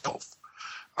itself.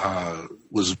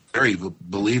 Was very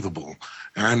believable.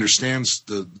 And I understand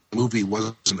the movie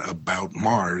wasn't about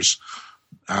Mars.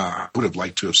 I would have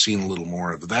liked to have seen a little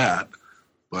more of that.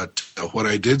 But what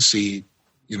I did see,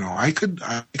 I could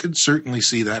certainly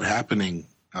see that happening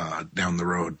down the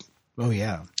road. Oh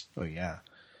yeah.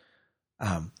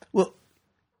 Well,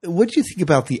 what do you think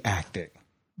about the acting?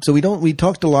 So we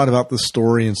talked a lot about the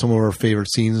story and some of our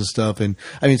favorite scenes and stuff. And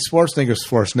I mean, Schwarzenegger's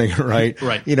Schwarzenegger, right?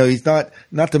 Right. He's not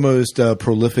the most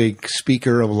prolific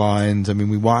speaker of lines. I mean,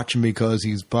 we watch him because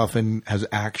he's buff and has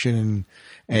action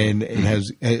and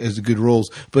has good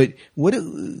roles. But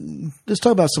let's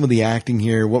talk about some of the acting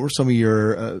here. What were some of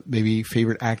your maybe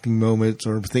favorite acting moments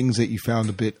or things that you found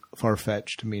a bit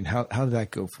far-fetched? I mean, how did that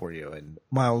go for you? And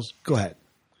Miles, go ahead.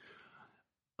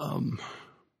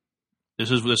 This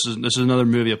is another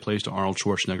movie that plays to Arnold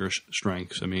Schwarzenegger's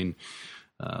strengths. I mean,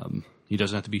 he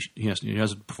doesn't have to be. He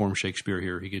hasn't perform Shakespeare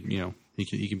here. He could,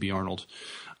 he can be Arnold.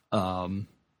 The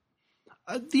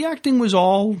acting was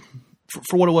all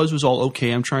for what it was all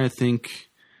okay. I'm trying to think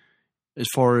as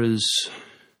far as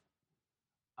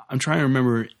I'm trying to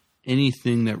remember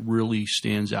anything that really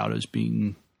stands out as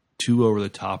being too over the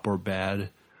top or bad.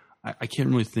 I can't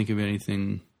really think of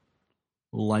anything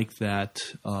like that.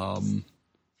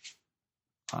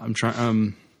 I'm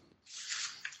trying.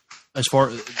 As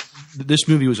far this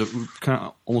movie was a kind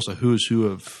of almost a who's who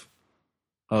of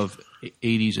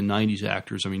 80s and 90s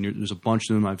actors. I mean, there's a bunch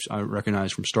of them I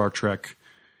recognize from Star Trek.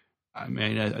 I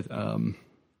mean,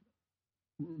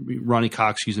 Ronnie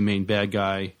Cox, he's the main bad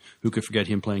guy. Who could forget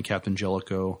him playing Captain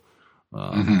Jellicoe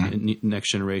in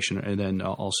Next Generation, and then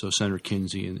also Senator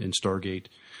Kinsey in Stargate.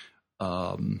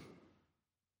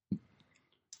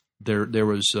 There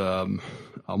was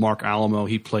Mark Alamo.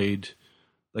 He played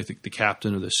like the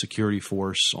captain of the security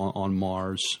force on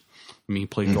Mars. I mean, he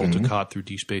played Gul Dukat through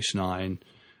Deep Space Nine.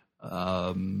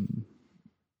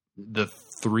 The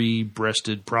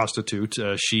three-breasted prostitute.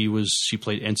 She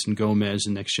played Ensign Gomez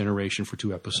in Next Generation for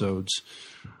 2 episodes.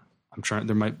 I'm trying.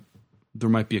 There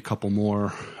might be a couple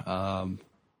more.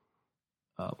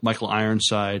 Michael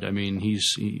Ironside. I mean,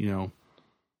 he's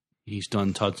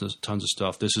done tons of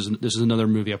stuff. This is another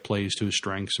movie that plays to his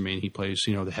strengths. I mean, he plays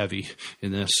the heavy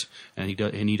in this, and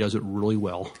he does it really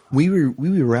well. We were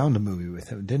around a movie with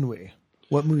him, didn't we?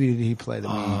 What movie did he play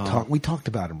that we talked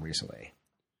about him recently?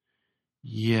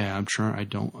 Yeah, I'm sure. I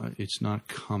don't. It's not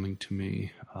coming to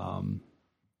me. All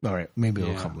right, maybe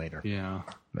it'll come later. Yeah.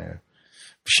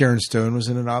 Sharon Stone was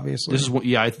in it, obviously. This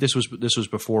is this was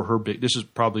before her big. This is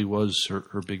probably was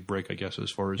her big break, I guess,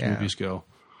 as far as movies go.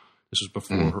 This was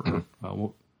before her.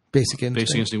 Basic Instinct.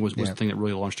 Basic Instinct was the thing that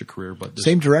really launched her career. But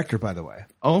same director, by the way.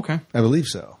 Oh, okay. I believe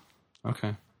so.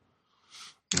 Okay.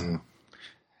 And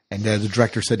the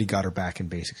director said he got her back in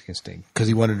Basic Instinct because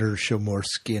he wanted her to show more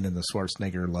skin in the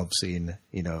Schwarzenegger love scene,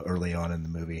 early on in the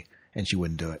movie, and she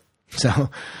wouldn't do it. So,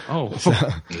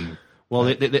 well,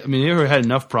 they had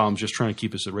enough problems just trying to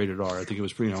keep us at rated R. I think it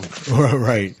was pretty,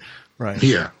 right,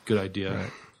 yeah, good idea.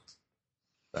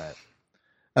 Right.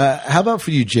 But how about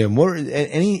for you, Jim? What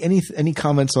any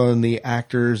comments on the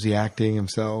actors, the acting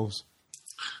themselves?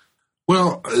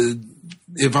 Well,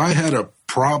 if I had a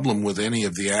problem with any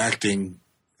of the acting,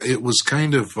 it was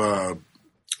kind of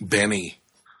Benny,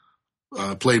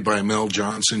 played by Mel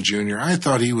Johnson Jr. I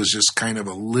thought he was just kind of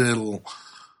a little,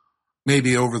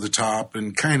 maybe over the top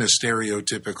and kind of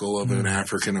stereotypical of an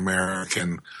African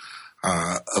American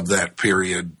of that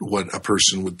period, what a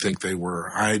person would think they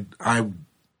were. I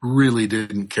really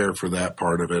didn't care for that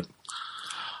part of it.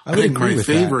 I think my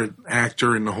favorite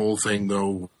actor in the whole thing,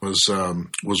 though,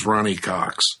 was Ronnie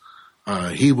Cox.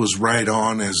 He was right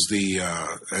on as the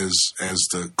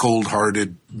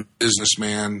cold-hearted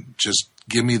businessman. Just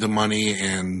give me the money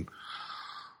and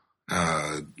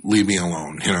leave me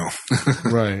alone.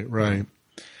 Right.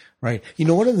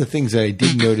 One of the things that I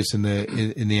did notice in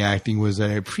the acting was that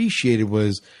I appreciated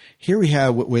was here we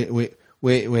have when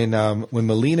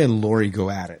Melina and Laurie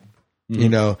go at it.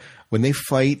 When they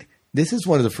fight. This is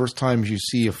one of the first times you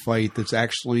see a fight that's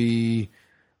actually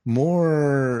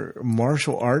more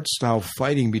martial arts style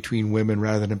fighting between women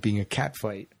rather than it being a cat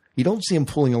fight. You don't see them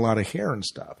pulling a lot of hair and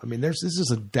stuff. I mean, this is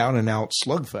a down and out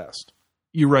slugfest.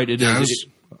 You're right. It is.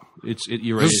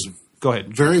 You're right. Go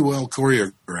ahead. Very well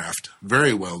choreographed.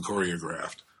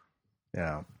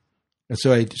 Yeah. And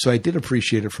so I did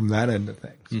appreciate it from that end of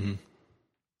things. Mm-hmm.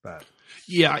 But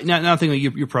yeah, now thinking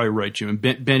you're probably right, Jim.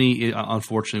 Benny,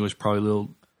 unfortunately, was probably a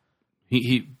little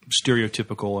he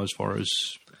stereotypical as far as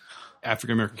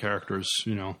African American characters.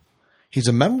 He's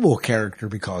a memorable character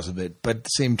because of it, but at the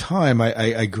same time, I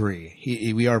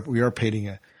agree. We are painting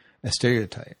a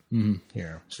stereotype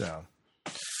here. So,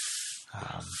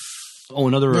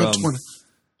 another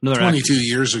 22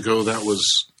 years ago,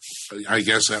 I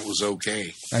guess that was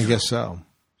okay. I guess so.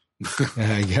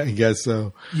 I guess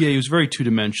so. Yeah, he was very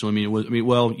two-dimensional.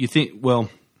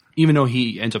 Even though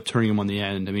he ends up turning him on the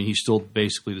end, he's still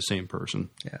basically the same person.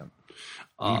 Yeah.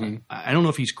 I don't know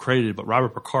if he's credited, but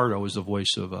Robert Picardo was the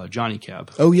voice of Johnny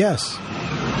Cab. Oh, yes.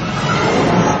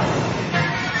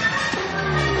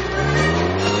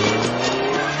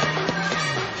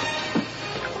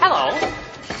 Hello.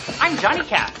 I'm Johnny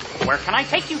Cab. Where can I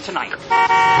take you tonight?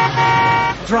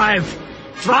 Drive!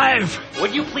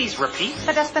 Would you please repeat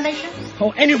the destination? Oh,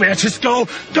 anywhere, just go!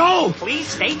 Please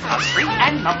state a street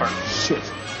and number.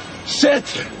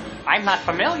 Sit! I'm not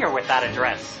familiar with that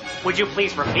address. Would you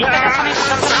please repeat the destination?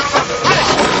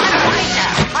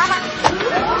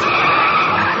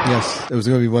 Yes, it was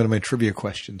going to be one of my trivia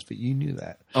questions, but you knew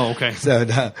that. Oh, okay. So,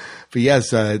 but yes,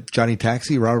 Johnny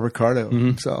Taxi, Robert Ricardo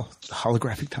himself, the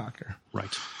holographic doctor.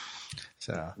 Right.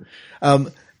 So,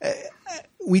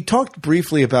 we talked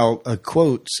briefly about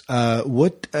quotes.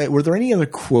 Were there any other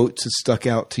quotes that stuck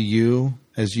out to you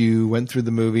as you went through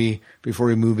the movie before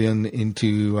we move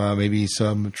into maybe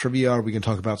some trivia, or we can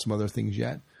talk about some other things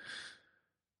yet?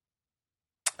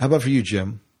 How about for you,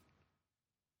 Jim?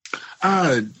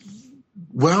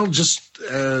 Well, just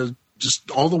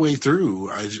all the way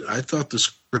through, I thought the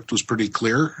script was pretty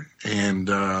clear and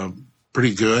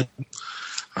pretty good.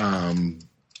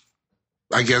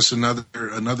 I guess another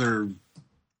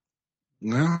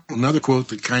quote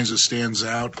that kind of stands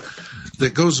out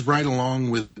that goes right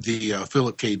along with the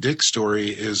Philip K. Dick story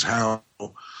is how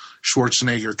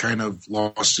Schwarzenegger kind of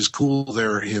lost his cool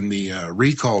there in the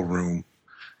recall room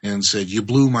and said, "You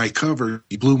blew my cover.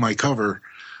 You blew my cover."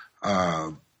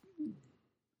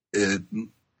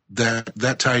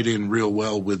 That tied in real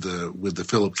well with the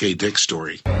Philip K. Dick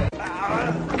story. You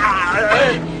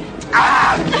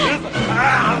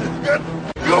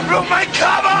blew my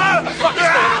cover! What the fuck is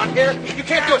going on here? You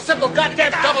can't do a simple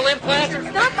goddamn double implant.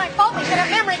 It's not my fault we hit a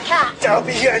memory cap. They'll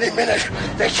be here any minute.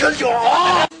 They killed you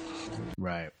all.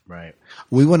 Right. I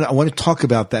want to talk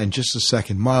about that in just a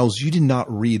second. Miles, you did not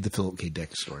read the Philip K.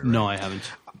 Dick story, right? No, I haven't.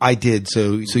 I did.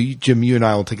 So you, Jim, you and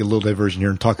I will take a little diversion here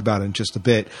and talk about it in just a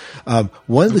bit.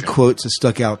 One of the quotes that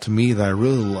stuck out to me that I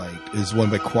really liked is one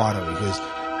by Quado. He goes,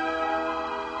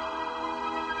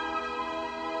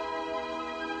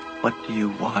 "What do you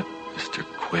want, Mr.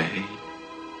 Quaid?"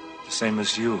 "The same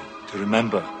as you, to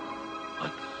remember."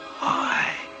 "But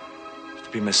I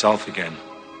be myself again.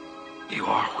 You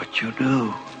are what you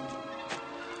do.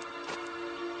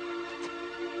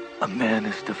 A man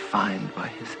is defined by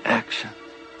his action,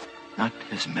 not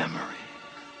his memory.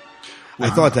 I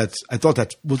thought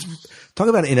that was talk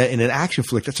about in an action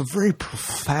flick. That's a very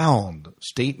profound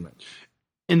statement.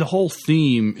 And the whole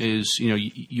theme is,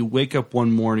 you wake up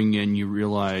one morning and you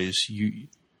realize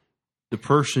the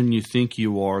person you think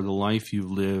you are, the life you've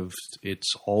lived,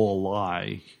 it's all a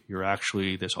lie. You're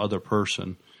actually this other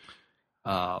person.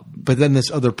 But then this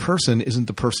other person isn't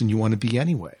the person you want to be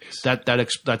anyways. That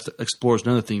explores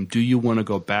another theme. Do you want to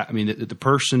go back? I mean, the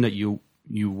person that you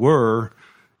were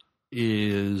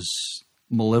is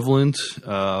malevolent,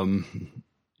 a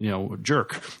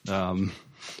jerk. And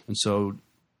so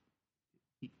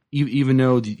even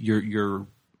though the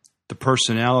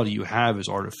personality you have is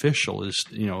artificial, is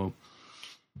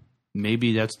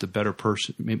maybe that's the better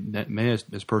person. Maybe that's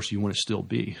the person you want to still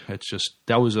be.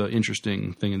 That was an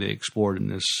interesting thing they explored in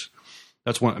this.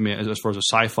 That's one. I mean, as far as a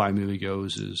sci-fi movie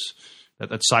goes, is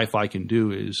that sci-fi can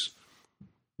do is,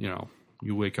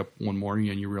 you wake up one morning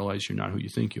and you realize you're not who you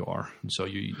think you are, and so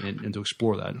and to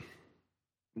explore that.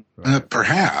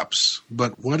 Perhaps,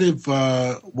 but what if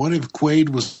Quaid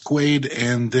was Quaid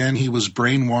and then he was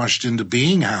brainwashed into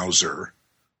being Hauser,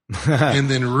 and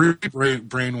then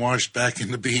brainwashed back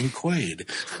into being Quaid?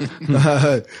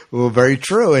 Well, very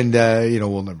true, and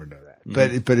we'll never know that.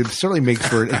 Mm-hmm. But it certainly makes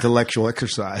for an intellectual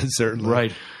exercise, certainly.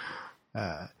 Right.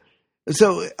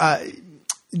 So,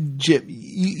 Jim,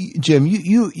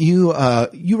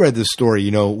 you read this story.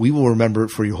 We will remember it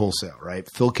for you wholesale, right?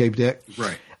 Phil K. Dick,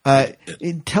 right.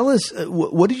 Tell us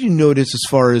what did you notice as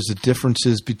far as the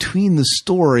differences between the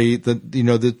story that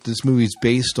that this movie is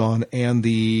based on and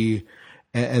the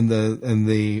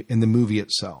movie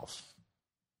itself?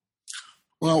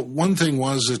 Well, one thing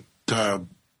was that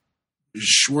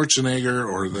Schwarzenegger,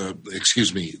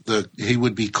 he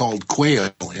would be called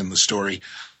Quail in the story.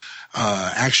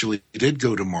 Actually did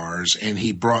go to Mars, and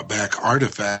he brought back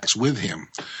artifacts with him.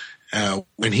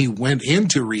 When he went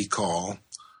into recall,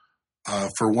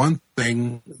 for one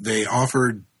thing, they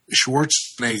offered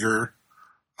Schwarzenegger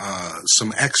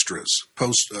some extras,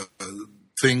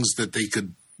 things that they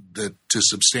could to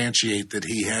substantiate that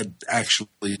he had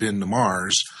actually been to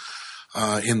Mars.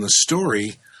 In the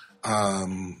story,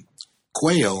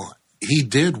 Quail, he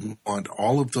did want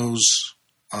all of those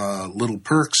little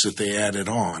perks that they added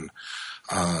on,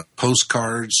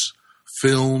 postcards,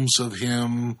 films of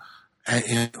him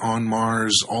on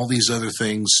Mars, all these other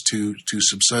things to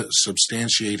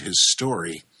substantiate his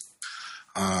story.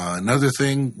 Another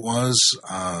thing was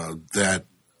that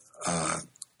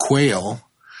Quail,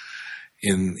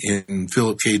 in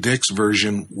Philip K. Dick's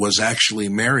version, was actually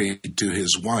married to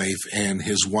his wife, and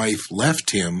his wife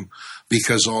left him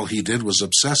because all he did was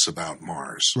obsess about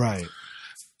Mars. Right.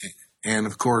 And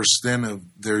of course,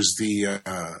 then there's the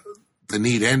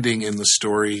neat ending in the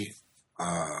story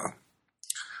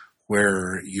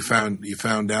where you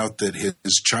found out that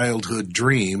his childhood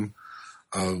dream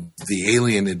of the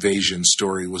alien invasion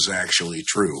story was actually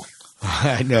true.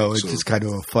 I know, it's just kind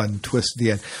of a fun twist at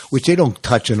the end, which they don't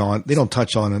touch on. They don't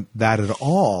touch on that at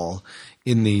all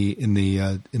in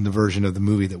the version of the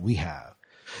movie that we have.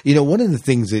 One of the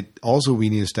things that also we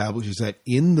need to establish is that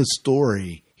in the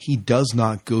story, he does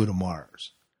not go to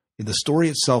Mars. The story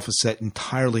itself is set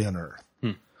entirely on Earth.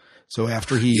 So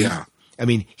after he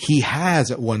has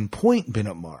at one point been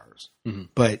at Mars,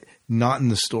 but not in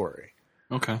the story.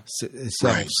 Okay.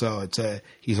 Right. So it's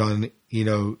he's on,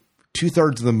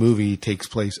 2/3 of the movie takes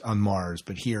place on Mars,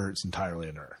 but here it's entirely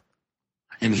on Earth.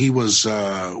 And he was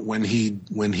when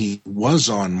he was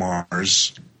on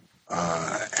Mars,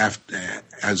 as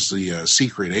the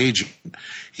secret agent,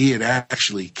 he had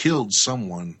actually killed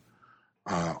someone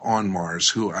on Mars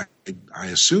who I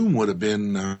assume would have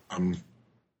been the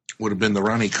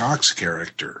Ronnie Cox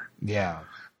character. Yeah,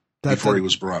 before he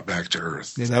was brought back to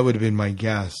Earth. Yeah, that would have been my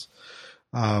guess.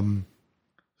 So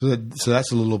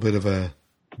that's a little bit of a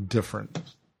different.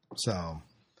 So,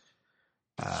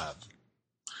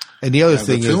 and the other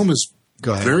thing the film is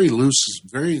go ahead. Very loose.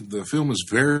 The film is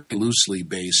very loosely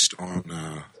based on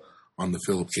the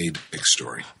Philip K. Dick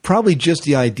story. Probably just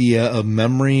the idea of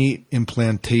memory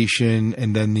implantation,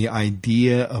 and then the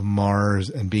idea of Mars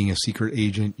and being a secret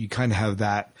agent. You kind of have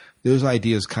that; those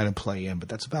ideas kind of play in, but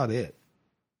that's about it.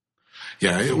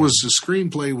 Yeah, it was the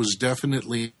screenplay was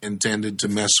definitely intended to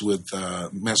mess with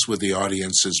the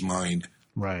audience's mind.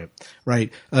 Right.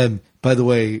 By the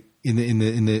way,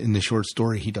 in the short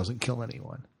story, he doesn't kill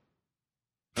anyone.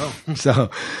 Oh, so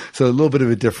a little bit of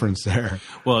a difference there.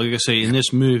 Well, like I say, in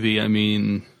this movie, I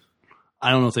mean, I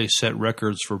don't know if they set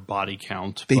records for body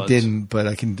count. They didn't, but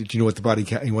I can. Did you know what the body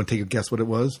count? You want to take a guess what it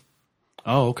was?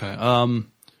 Oh, okay.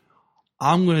 I'm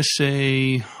going to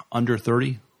say under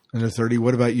 30. Under 30.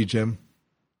 What about you, Jim?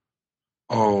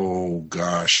 Oh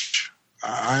gosh,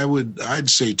 I'd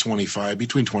say 25,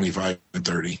 between 25 and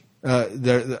 30.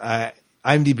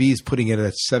 IMDb is putting it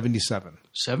at 77.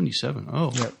 77.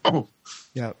 Oh. Yeah. Oh.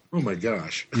 Yeah. Oh my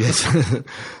gosh. Yes.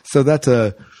 So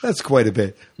that's quite a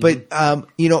bit. But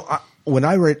when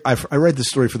I read the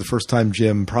story for the first time,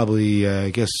 Jim, probably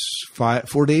I guess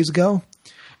 4 days ago,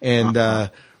 and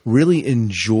really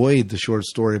enjoyed the short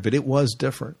story. But it was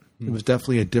different. It was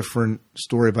definitely a different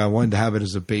story. But I wanted to have it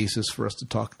as a basis for us to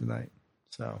talk tonight.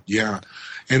 So yeah,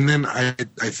 and then I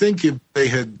think if they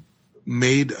had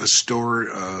made a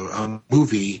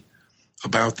movie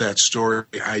about that story,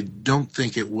 I don't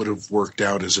think it would have worked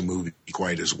out as a movie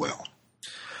quite as well.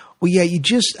 Well, yeah,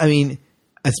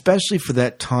 especially for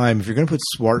that time, if you're going to put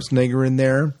Schwarzenegger in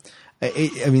there,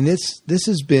 this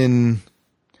has been,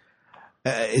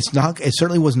 it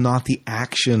certainly was not the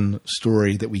action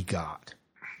story that we got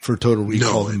for Total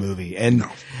Recall, the movie. And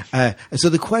so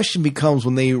the question becomes,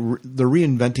 when they're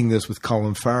reinventing this with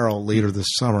Colin Farrell later this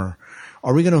summer,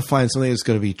 are we going to find something that's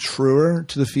going to be truer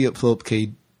to the Philip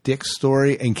K. Dick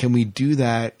story? And can we do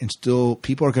that and still,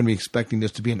 people are going to be expecting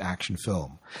this to be an action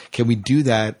film. Can we do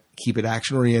that, keep it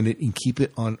action oriented and keep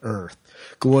it on Earth?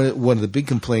 One of the big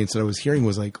complaints that I was hearing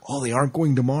was like, oh, they aren't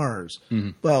going to Mars.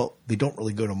 Mm-hmm. Well, they don't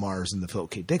really go to Mars in the Philip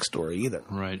K. Dick story either.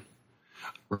 Right.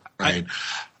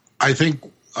 I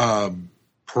think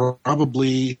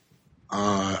probably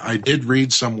I did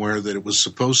read somewhere that it was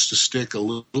supposed to stick a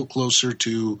little closer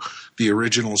to the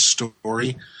original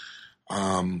story.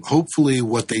 Hopefully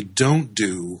what they don't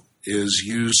do is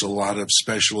use a lot of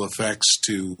special effects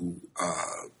to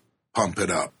pump it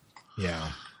up.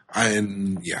 Yeah.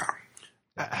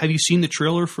 Have you seen the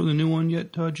trailer for the new one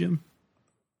yet, Jim?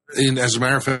 And as a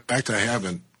matter of fact, I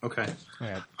haven't. Okay.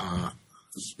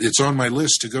 It's on my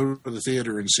list to go to the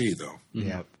theater and see, though. Mm-hmm.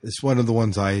 Yeah. It's one of the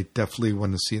ones I definitely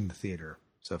want to see in the theater,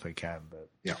 so if I can. But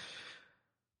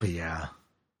yeah.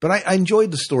 But I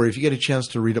enjoyed the story. If you get a chance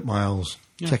to read it, Miles,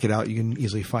 check it out. You can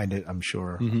easily find it, I'm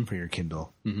sure, for your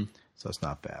Kindle. Mm-hmm. So it's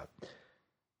not bad.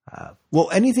 Well,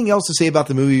 anything else to say about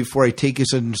the movie before I take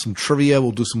us into some trivia?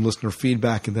 We'll do some listener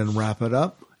feedback and then wrap it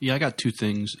up. Yeah, I got two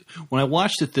things. When I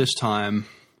watched it this time,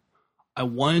 I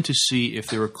wanted to see if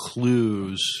there were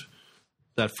clues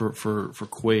that for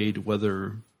Quaid,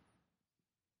 whether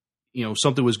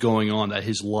something was going on, that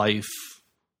his life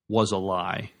was a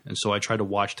lie. And so I tried to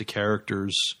watch the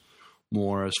characters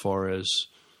more, as far as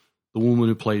the woman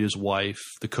who played his wife,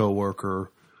 the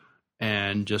coworker,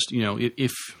 and just,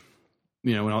 if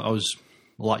when I was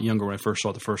a lot younger when I first saw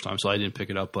it the first time, so I didn't pick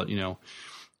it up. But,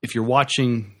 if you're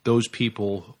watching those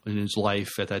people in his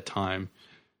life at that time,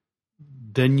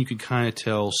 then you can kind of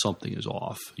tell something is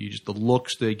off. The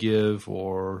looks they give,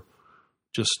 or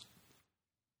just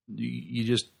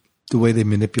the way they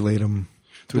manipulate him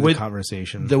through the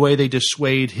conversation, the way they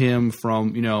dissuade him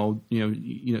from,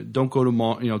 don't go to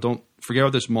Mars, don't forget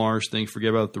about this Mars thing,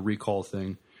 forget about the recall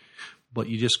thing. But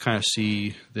you just kind of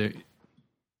see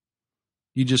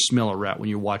you just smell a rat when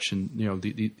you're watching,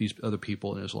 these other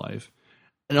people in his life.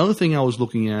 Another thing I was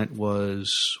looking at was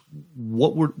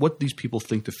what these people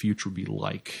think the future would be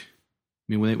like.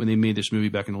 I mean, when they made this movie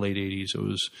back in the late 80s, it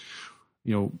was,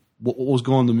 what was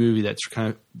going on in the movie that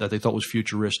they thought was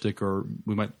futuristic, or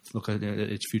we might look at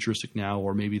it, it's futuristic now,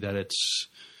 or maybe that it's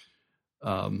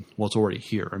it's already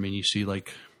here. I mean, you see,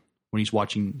 like, when he's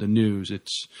watching the news,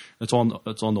 it's on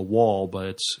the wall, but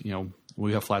it's,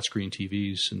 we have flat screen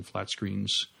TVs and flat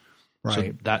screens,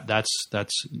 right? So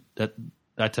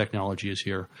that technology is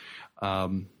here.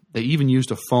 They even used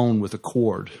a phone with a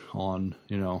cord on,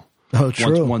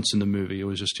 once in the movie. It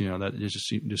was just, that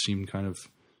it just seemed kind of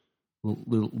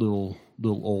little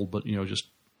old, but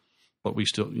but we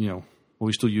still,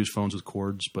 we still use phones with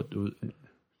cords, but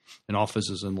in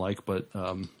offices and but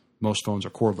most phones are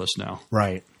cordless now.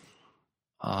 Right.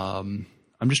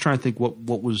 I'm just trying to think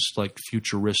what was like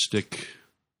futuristic.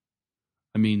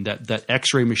 I mean, that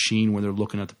X-ray machine when they're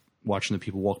watching the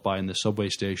people walk by in the subway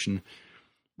station.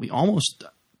 We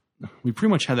pretty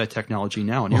much have that technology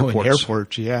now in airports. In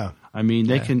airports, yeah. I mean,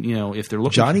 they can, if they're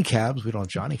looking Johnny cabs, we don't have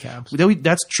Johnny cabs.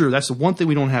 That's true. That's the one thing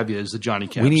we don't have yet, is the Johnny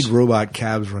cabs. We need robot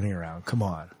cabs running around. Come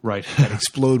on, right? That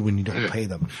explode when you don't pay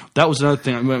them. That was another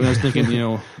thing. I was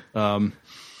thinking,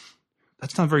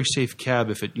 that's not a very safe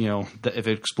cab if it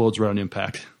explodes around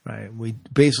impact. Right.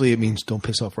 It means don't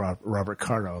piss off Robert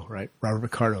Ricardo, right? Robert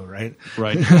Ricardo, right?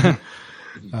 Right.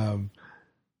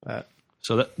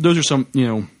 So those are some,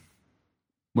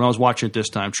 when I was watching it this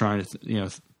time, trying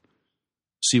to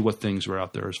see what things were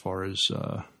out there as far as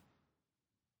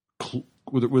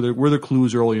were there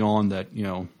clues early on that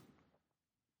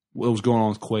what was going on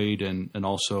with Quaid, and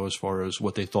also as far as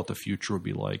what they thought the future would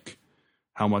be like,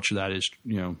 how much of that is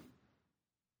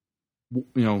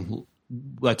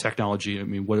that technology. I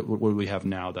mean, what do we have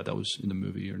now that was in the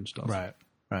movie and stuff? Right.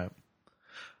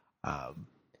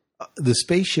 The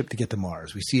spaceship to get to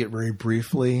Mars, we see it very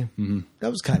briefly. Mm-hmm.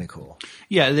 That was kind of cool.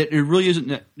 Yeah, it really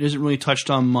isn't really touched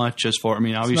on much as far. I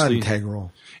mean, obviously, it's not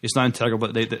integral. It's not integral,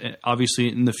 but they obviously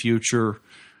in the future,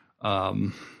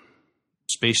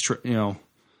 space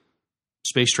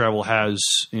travel has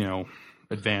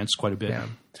advanced quite a bit. Yeah.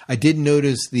 I did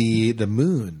notice the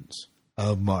moons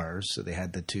of Mars. So they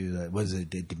had the two. Was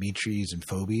it Dimitri's and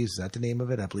Phobes? Is that the name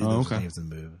of it? I believe those are the names of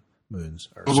the moons.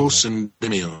 Phobos and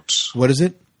Deimos. What is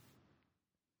it?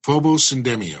 Phobos and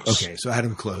Deimos. Okay, so I had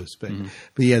them close, but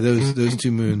yeah, those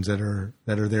two moons that are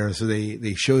there. So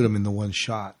they showed them in the one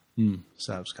shot.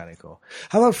 So that was kind of cool.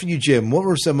 How about for you, Jim? What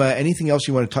were some anything else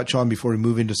you want to touch on before we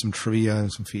move into some trivia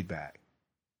and some feedback?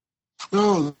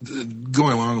 Well,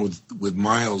 going along with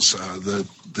Miles,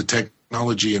 the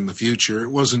technology in the future, it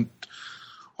wasn't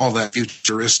all that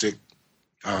futuristic.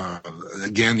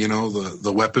 Again,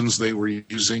 the weapons they were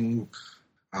using,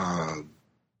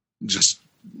 just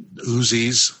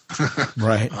Uzis,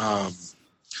 right?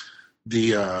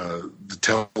 The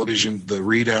television, the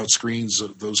readout screens,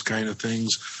 those kind of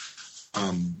things.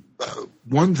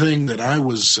 One thing that I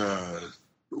was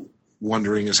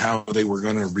wondering is how they were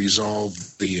going to resolve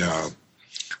the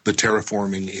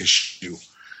terraforming issue,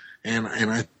 and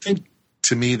I think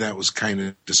to me that was kind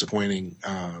of disappointing.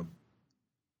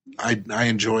 I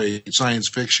enjoy science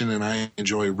fiction and I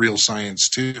enjoy real science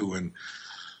too, and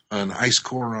an ice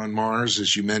core on Mars,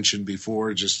 as you mentioned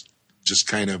before, just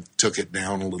kind of took it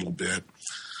down a little bit.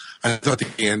 I thought the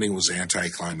ending was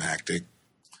anticlimactic.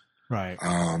 Right.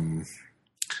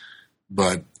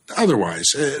 But otherwise,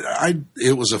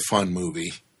 it was a fun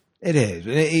movie. It is.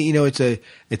 It's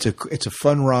a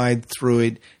fun ride through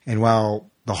it. And while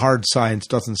the hard science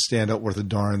doesn't stand out worth a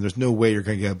darn, there's no way you're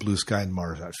going to get a blue sky in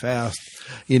Mars that fast.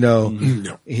 No.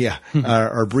 Yeah.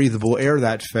 Or breathable air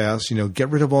that fast. Get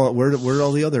rid of all. Where did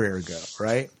all the other air go?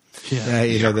 Right.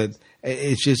 Yeah. That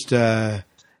it's just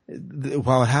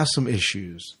while it has some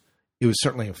issues, it was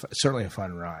certainly a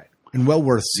fun ride and well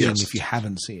worth seeing if you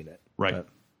haven't seen it. Right. But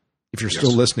if you're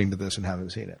still listening to this and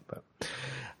haven't seen it, but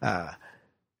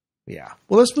yeah.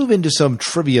 Well, let's move into some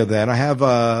trivia then. I have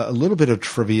a little bit of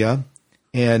trivia,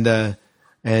 and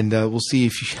we'll see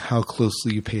how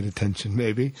closely you paid attention,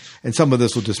 maybe. And some of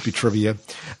this will just be trivia.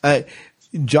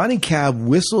 Johnny Cab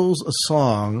whistles a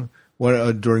song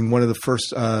during one of the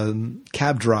first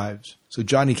cab drives. So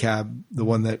Johnny Cab, the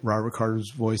one that Robert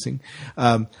Carter's voicing.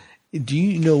 Do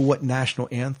you know what national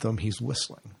anthem he's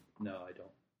whistling? No, I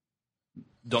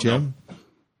don't. Jim?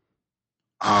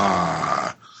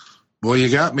 Boy, you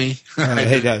got me.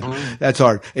 Hey, that's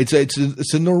hard. It's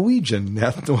a Norwegian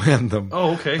national anthem.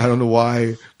 Oh, okay. I don't know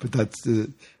why, but that's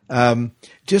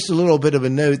just a little bit of a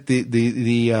note.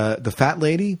 The fat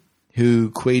lady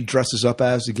who Quaid dresses up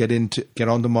as to get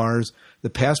onto Mars. The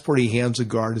passport he hands the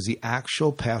guard is the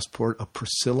actual passport of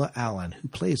Priscilla Allen, who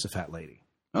plays the fat lady.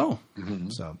 Oh,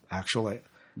 so actually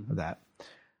that.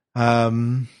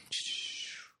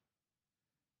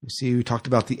 You see, we talked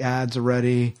about the ads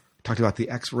already. We talked about the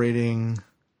X rating.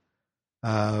 We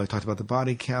talked about the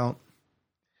body count.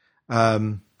 By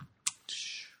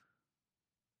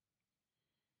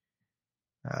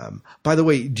the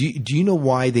way, do you know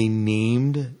why they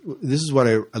named? This is what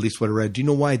I read. Do you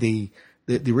know why the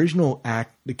original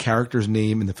the character's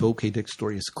name in the Philip K. Dick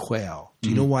story is Quail? Do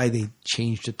you know why they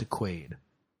changed it to Quaid?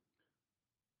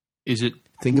 Is it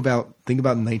think about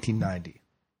 1990?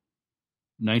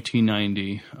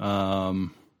 1990,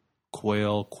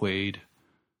 Quaid.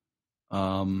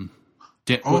 Dan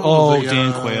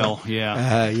Quail,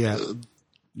 yeah.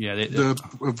 The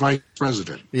vice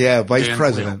president. Yeah, vice Dan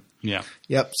president. Quail. Yeah.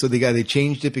 Yep. So they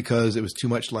changed it because it was too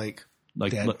much like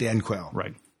Dan Quail.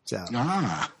 Right. So.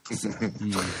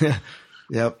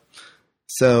 Yep.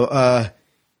 So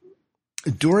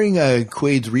during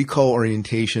Quaid's recall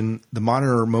orientation, the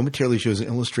monitor momentarily shows an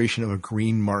illustration of a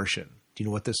green Martian. Do you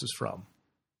know what this is from?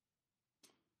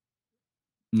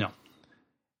 No.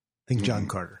 Think John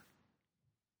Carter.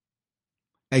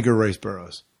 Edgar Rice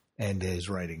Burroughs and his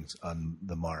writings on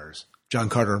the Mars. John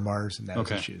Carter on Mars and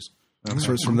those issues.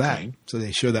 So it's from that. So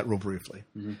they show that real briefly.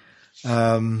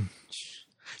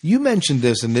 You mentioned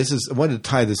this, and I wanted to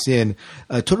tie this in.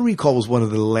 Total Recall was one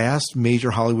of the last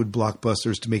major Hollywood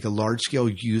blockbusters to make a large-scale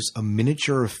use of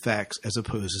miniature effects as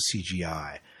opposed to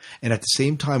CGI. and at the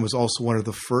same time was also one of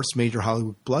the first major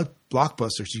Hollywood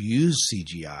blockbusters to use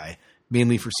CGI,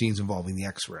 mainly for scenes involving the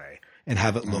X-ray, and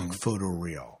have it look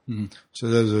photoreal. So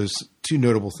those are two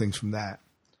notable things from that.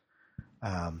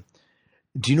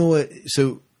 Do you know what?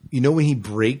 So you know when he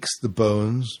breaks the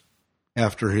bones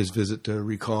after his visit to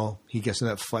Recall, he gets in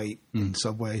that fight in the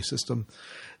subway system.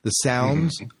 The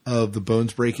sounds of the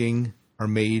bones breaking are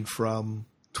made from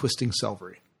twisting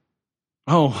celery.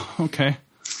 Oh, okay.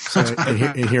 So,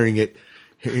 and hearing it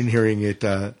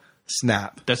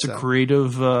snap. That's a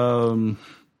creative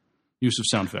use of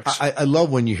sound effects. I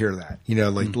love when you hear that. You know,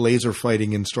 like laser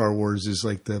fighting in Star Wars is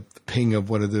like the ping of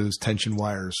one of those tension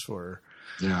wires for,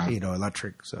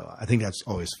 electric. So I think that's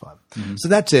always fun. So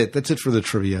that's it. That's it for the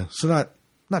trivia. So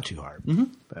not too hard.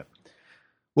 But,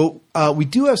 well, we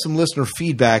do have some listener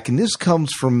feedback, and this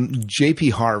comes from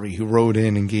JP Harvey, who wrote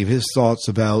in and gave his thoughts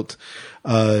about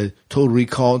Total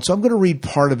Recall. And so I'm going to read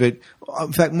part of it.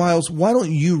 In fact, Miles, why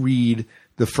don't you read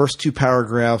the first two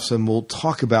paragraphs, and we'll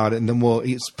talk about it, and then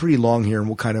it's pretty long here, and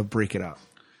we'll kind of break it up.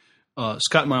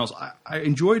 Scott Miles, I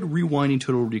enjoyed rewinding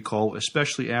Total Recall,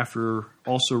 especially after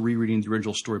also rereading the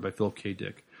original story by Philip K.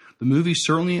 Dick. The movie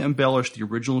certainly embellished the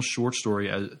original short story,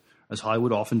 as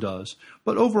Hollywood often does,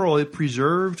 but overall it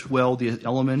preserved well the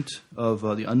element of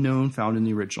the unknown found in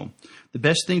the original. The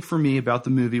best thing for me about the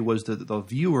movie was that the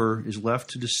viewer is left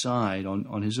to decide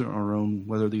on his or her own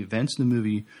whether the events in the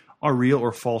movie are real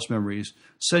or false memories,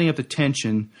 setting up the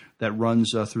tension that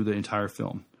runs through the entire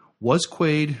film. Was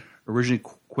Quaid, originally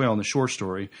Quail in the short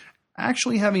story,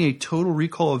 actually having a total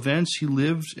recall of events he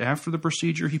lived after the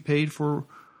procedure he paid for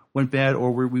went bad,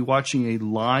 or were we watching a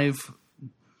live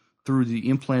through the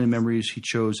implanted memories he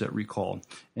chose that recall?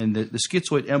 And the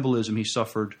schizoid embolism he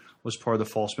suffered was part of the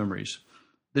false memories.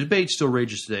 The debate still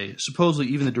rages today. Supposedly,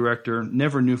 even the director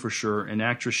never knew for sure, and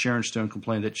actress Sharon Stone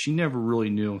complained that she never really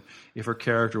knew if her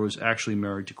character was actually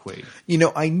married to Quaid. You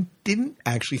know, I didn't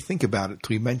actually think about it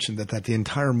till you mentioned that the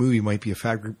entire movie might be a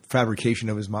fabrication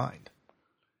of his mind.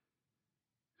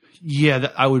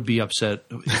 Yeah, I would be upset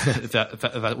if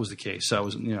that was the case. That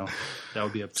would be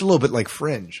upset. It's a little bit like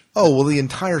Fringe. Oh, well, the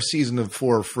entire season of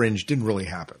 4 of Fringe didn't really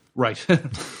happen. Right.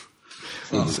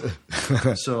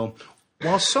 So,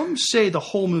 while some say the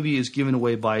whole movie is given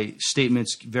away by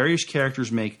statements various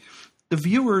characters make, the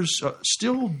viewers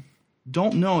still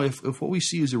don't know if what we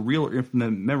see is a real or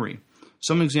implemented memory.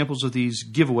 Some examples of these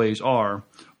giveaways are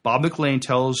Bob McLean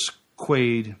tells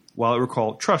Quaid while at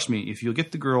Recall, "Trust me, if you'll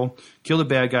get the girl, kill the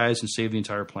bad guys, and save the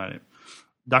entire planet."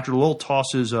 Dr. Lowell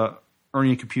tosses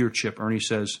Ernie a computer chip. Ernie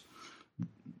says,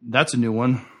 "That's a new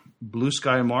one. Blue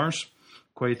sky on Mars?"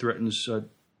 Quaid threatens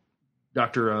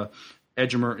Dr.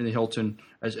 Edgemer in the Hilton.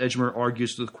 As Edgemer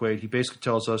argues with Quaid, he basically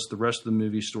tells us the rest of the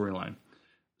movie's storyline.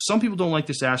 Some people don't like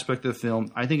this aspect of the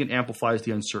film. I think it amplifies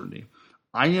the uncertainty.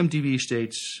 IMDb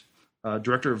states,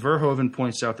 director Verhoeven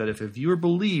points out that if a viewer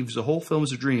believes the whole film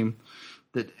is a dream,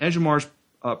 that Edgemar's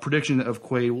prediction of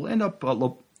Quaid will end up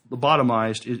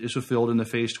lobotomized is fulfilled in the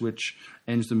face which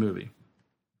ends the movie.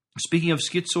 Speaking of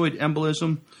schizoid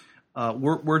embolism,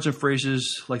 words and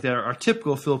phrases like that are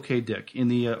typical of Philip K. Dick. In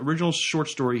the original short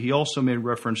story, he also made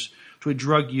reference to a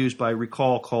drug used by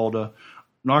Recall called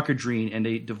Narcodrine and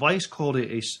a device called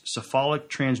a cephalic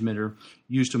transmitter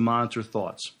used to monitor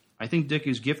thoughts. I think Dick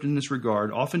is gifted in this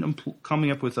regard, often coming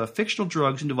up with fictional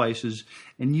drugs and devices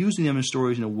and using them in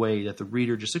stories in a way that the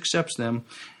reader just accepts them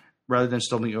rather than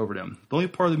stumbling over them. The only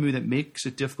part of the movie that makes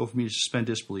it difficult for me to suspend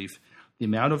disbelief, the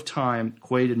amount of time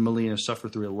Quaid and Melina suffer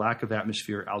through a lack of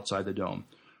atmosphere outside the dome.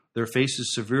 Their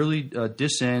faces severely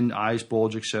distend, eyes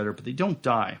bulge, etc., but they don't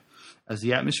die. As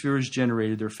the atmosphere is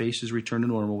generated, their faces return to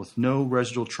normal with no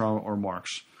residual trauma or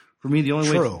marks. For me, the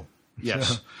only way...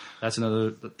 Yes, that's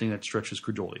another thing that stretches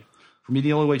credulity. For me,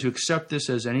 the only way to accept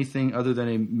this as anything other than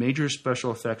a major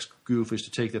special effects goof is to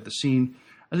take that the scene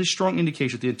as a strong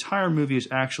indication that the entire movie is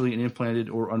actually an implanted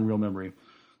or unreal memory.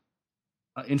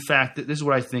 In fact, this is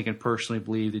what I think and personally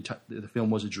believe the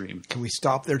film was a dream. Can we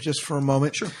stop there just for a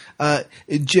moment? Sure.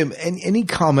 Jim, any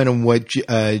comment on what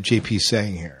JP's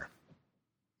saying here?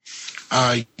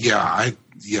 The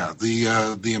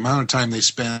amount of time they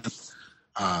spent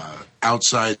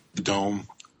outside the dome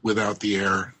without the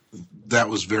air, that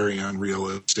was very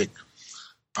unrealistic.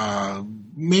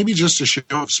 Maybe just a show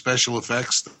of special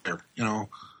effects there,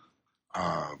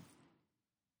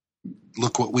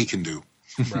 look what we can do.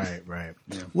 Right.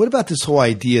 Yeah. What about this whole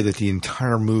idea that the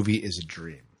entire movie is a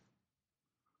dream?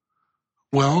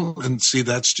 Well, and see,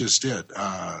 that's just it.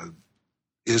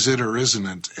 Is it or isn't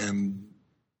it? And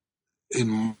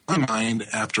in my mind,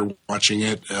 after watching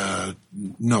it,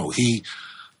 no, he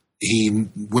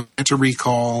went to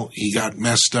Recall. He got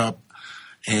messed up.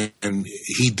 and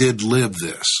he did live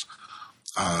this.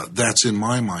 That's in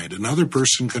my mind. Another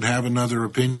person could have another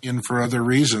opinion for other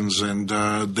reasons, and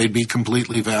they'd be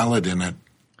completely valid in it.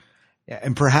 Yeah,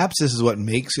 and perhaps this is what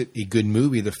makes it a good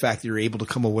movie: the fact that you're able to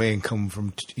come away and come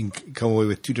away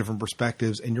with two different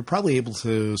perspectives, and you're probably able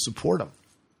to support them.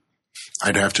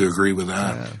 I'd have to agree with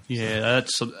that. Yeah,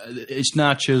 it's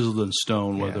not chiseled in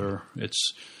stone. Whether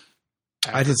it's,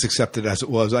 I just accept it as it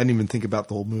was. I didn't even think about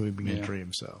the whole movie being a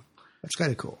dream. So that's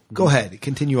kind of cool. Go ahead,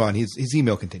 continue on. His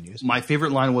email continues. My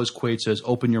favorite line was Quaid says,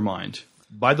 "Open your mind."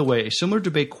 By the way, a similar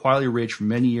debate quietly raged for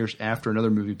many years after another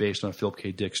movie based on a Philip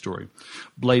K. Dick story,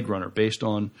 Blade Runner, based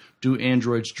on Do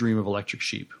Androids Dream of Electric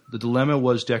Sheep? The dilemma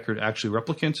was Deckard actually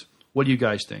replicant? What do you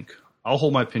guys think? I'll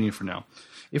hold my opinion for now.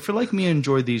 If you're like me and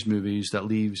enjoy these movies, that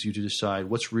leaves you to decide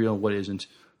what's real and what isn't.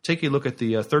 Take a look at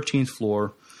the 13th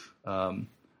Floor,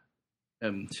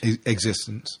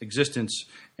 Existence,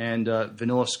 and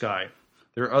Vanilla Sky.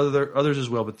 There are others as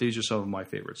well, but these are some of my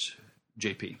favorites.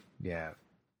 JP.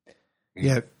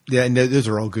 Yeah, and those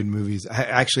are all good movies.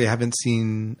 I haven't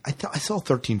seen. I saw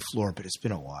 13th Floor, but it's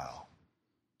been a while.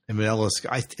 And Vanilla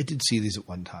Sky, I did see these at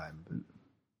one time,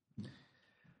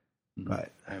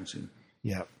 but I haven't seen.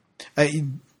 Yeah.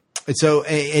 So,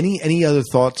 any other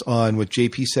thoughts on what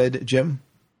JP said, Jim?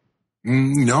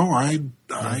 No, I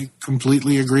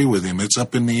completely agree with him. It's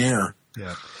up in the air.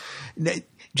 Yeah.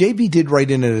 JB did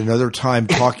write in at another time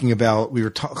talking about, we were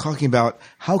talking about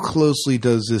how closely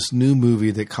does this new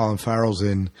movie that Colin Farrell's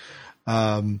in,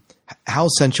 how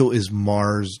essential is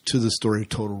Mars to the story of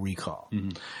Total Recall?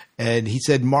 Mm-hmm. And he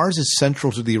said Mars is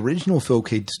central to the original Phil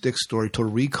K. Dick story,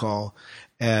 Total Recall,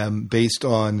 based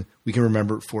on We Can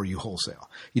Remember It For You wholesale.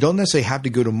 You don't necessarily have to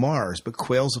go to Mars, but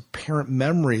Quayle's apparent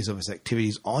memories of his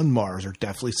activities on Mars are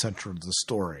definitely central to the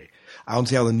story. I don't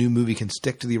see how the new movie can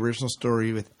stick to the original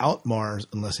story without Mars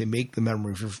unless they make the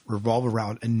memories revolve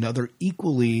around another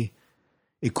equally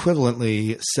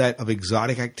equivalently set of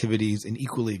exotic activities in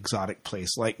equally exotic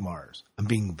place like Mars. I'm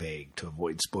being vague to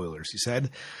avoid spoilers, he said.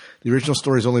 The original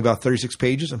story is only about 36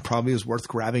 pages and probably is worth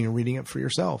grabbing and reading it for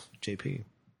yourself, JP.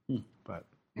 But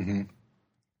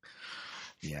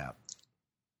yeah.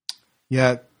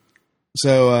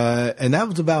 So, and that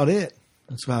was about it.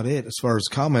 That's about it as far as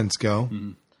comments go.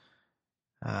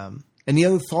 Any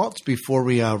other thoughts before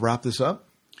we wrap this up?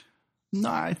 No,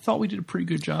 I thought we did a pretty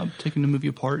good job taking the movie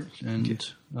apart, and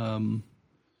it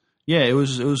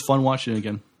was fun watching it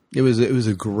again. It was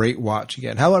a great watch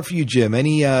again. How about for you, Jim?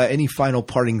 Any final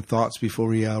parting thoughts before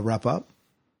we wrap up?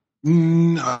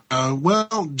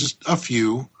 Well, just a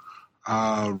few.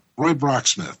 Roy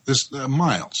Brocksmith,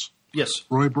 Miles. Yes,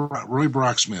 Roy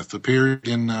Brocksmith appeared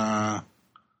in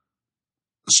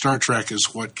Star Trek as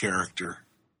what character?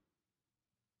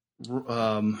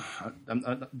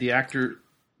 The actor.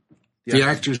 The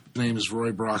actor's name is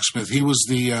Roy Brocksmith. He was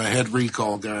the head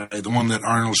recall guy, the one that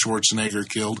Arnold Schwarzenegger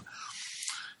killed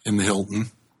in the Hilton.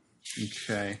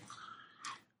 Okay.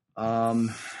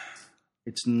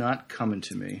 It's not coming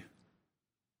to me.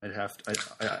 I'd have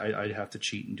to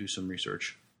cheat and do some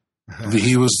research.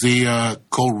 He was the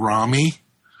Kohlrami,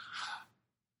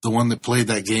 the one that played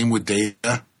that game with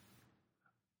Data.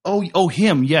 Oh,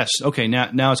 him. Yes. Okay.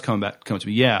 Now it's coming to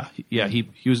me. Yeah. He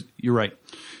was. You're right.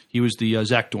 He was the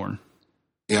Zach Dorn.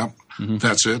 Yeah,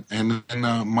 That's it. And then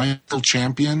Michael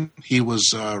Champion, he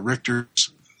was Richter's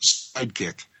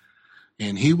sidekick,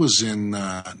 and he was in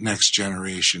Next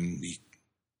Generation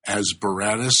as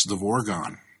Baratus the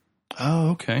Vorgon.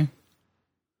 Oh, okay.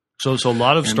 So a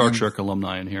lot of Star Trek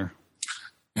alumni in here.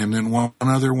 And then one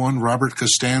other one, Robert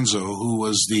Costanzo, who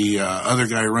was the other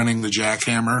guy running the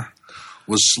jackhammer,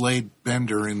 was Slade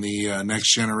Bender in the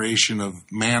Next Generation of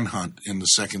Manhunt in the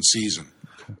second season.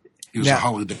 He was a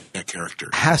holodeck character.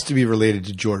 Has to be related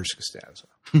to George Costanza.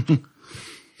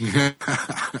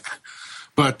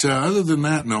 But other than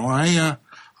that, no. I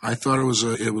thought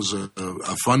it was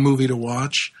a fun movie to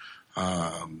watch.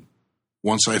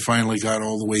 Once I finally got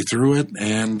all the way through it,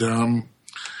 and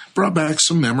brought back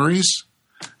some memories.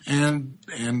 And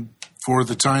for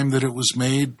the time that it was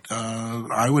made,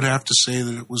 I would have to say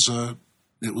that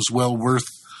it was well worth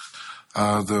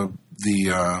the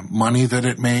money that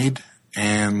it made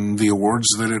and the awards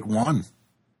that it won.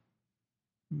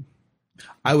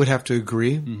 I would have to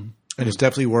agree. Mm-hmm. And it's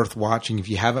definitely worth watching. If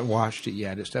you haven't watched it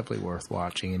yet, it's definitely worth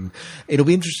watching. And it'll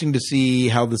be interesting to see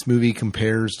how this movie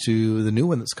compares to the new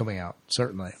one that's coming out,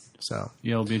 certainly. So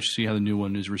yeah, it'll be interesting to see how the new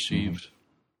one is received.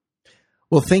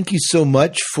 Well, thank you so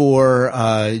much for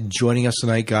joining us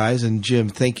tonight, guys. And Jim,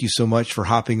 thank you so much for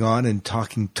hopping on and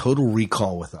talking Total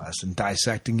Recall with us and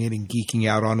dissecting it and geeking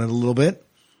out on it a little bit.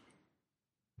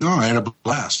 No, I had a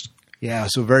blast. Yeah,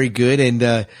 so very good.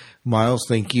 And Miles,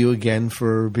 thank you again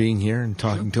for being here and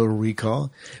talking Total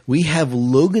Recall. We have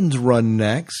Logan's Run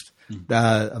next.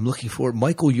 I'm looking forward.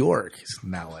 Michael York is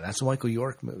in that one. That's a Michael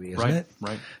York movie, isn't it?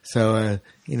 Right. So,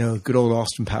 good old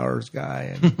Austin Powers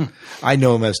guy. And I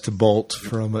know him as Tybalt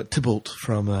from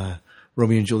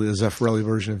Romeo and Juliet, the Zeffirelli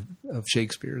version of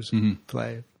Shakespeare's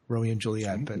play, Romeo and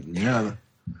Juliet. But yeah,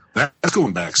 that's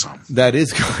going back some. That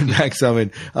is going back some,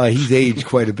 and he's aged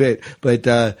quite a bit.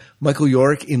 But Michael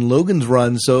York in Logan's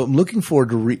Run, so I'm looking forward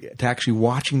to actually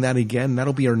watching that again.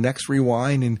 That'll be our next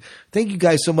rewind. And thank you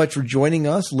guys so much for joining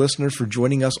us, listeners, for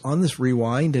joining us on this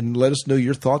rewind. And let us know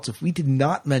your thoughts. If we did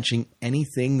not mention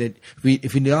anything if we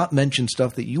did not mention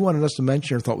stuff that you wanted us to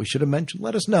mention or thought we should have mentioned,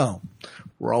 let us know.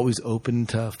 We're always open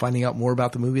to finding out more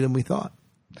about the movie than we thought.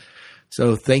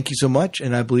 So thank you so much,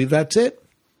 and I believe that's it.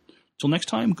 Till next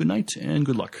time, good night and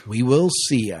good luck. We will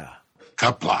see ya.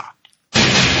 Kapla.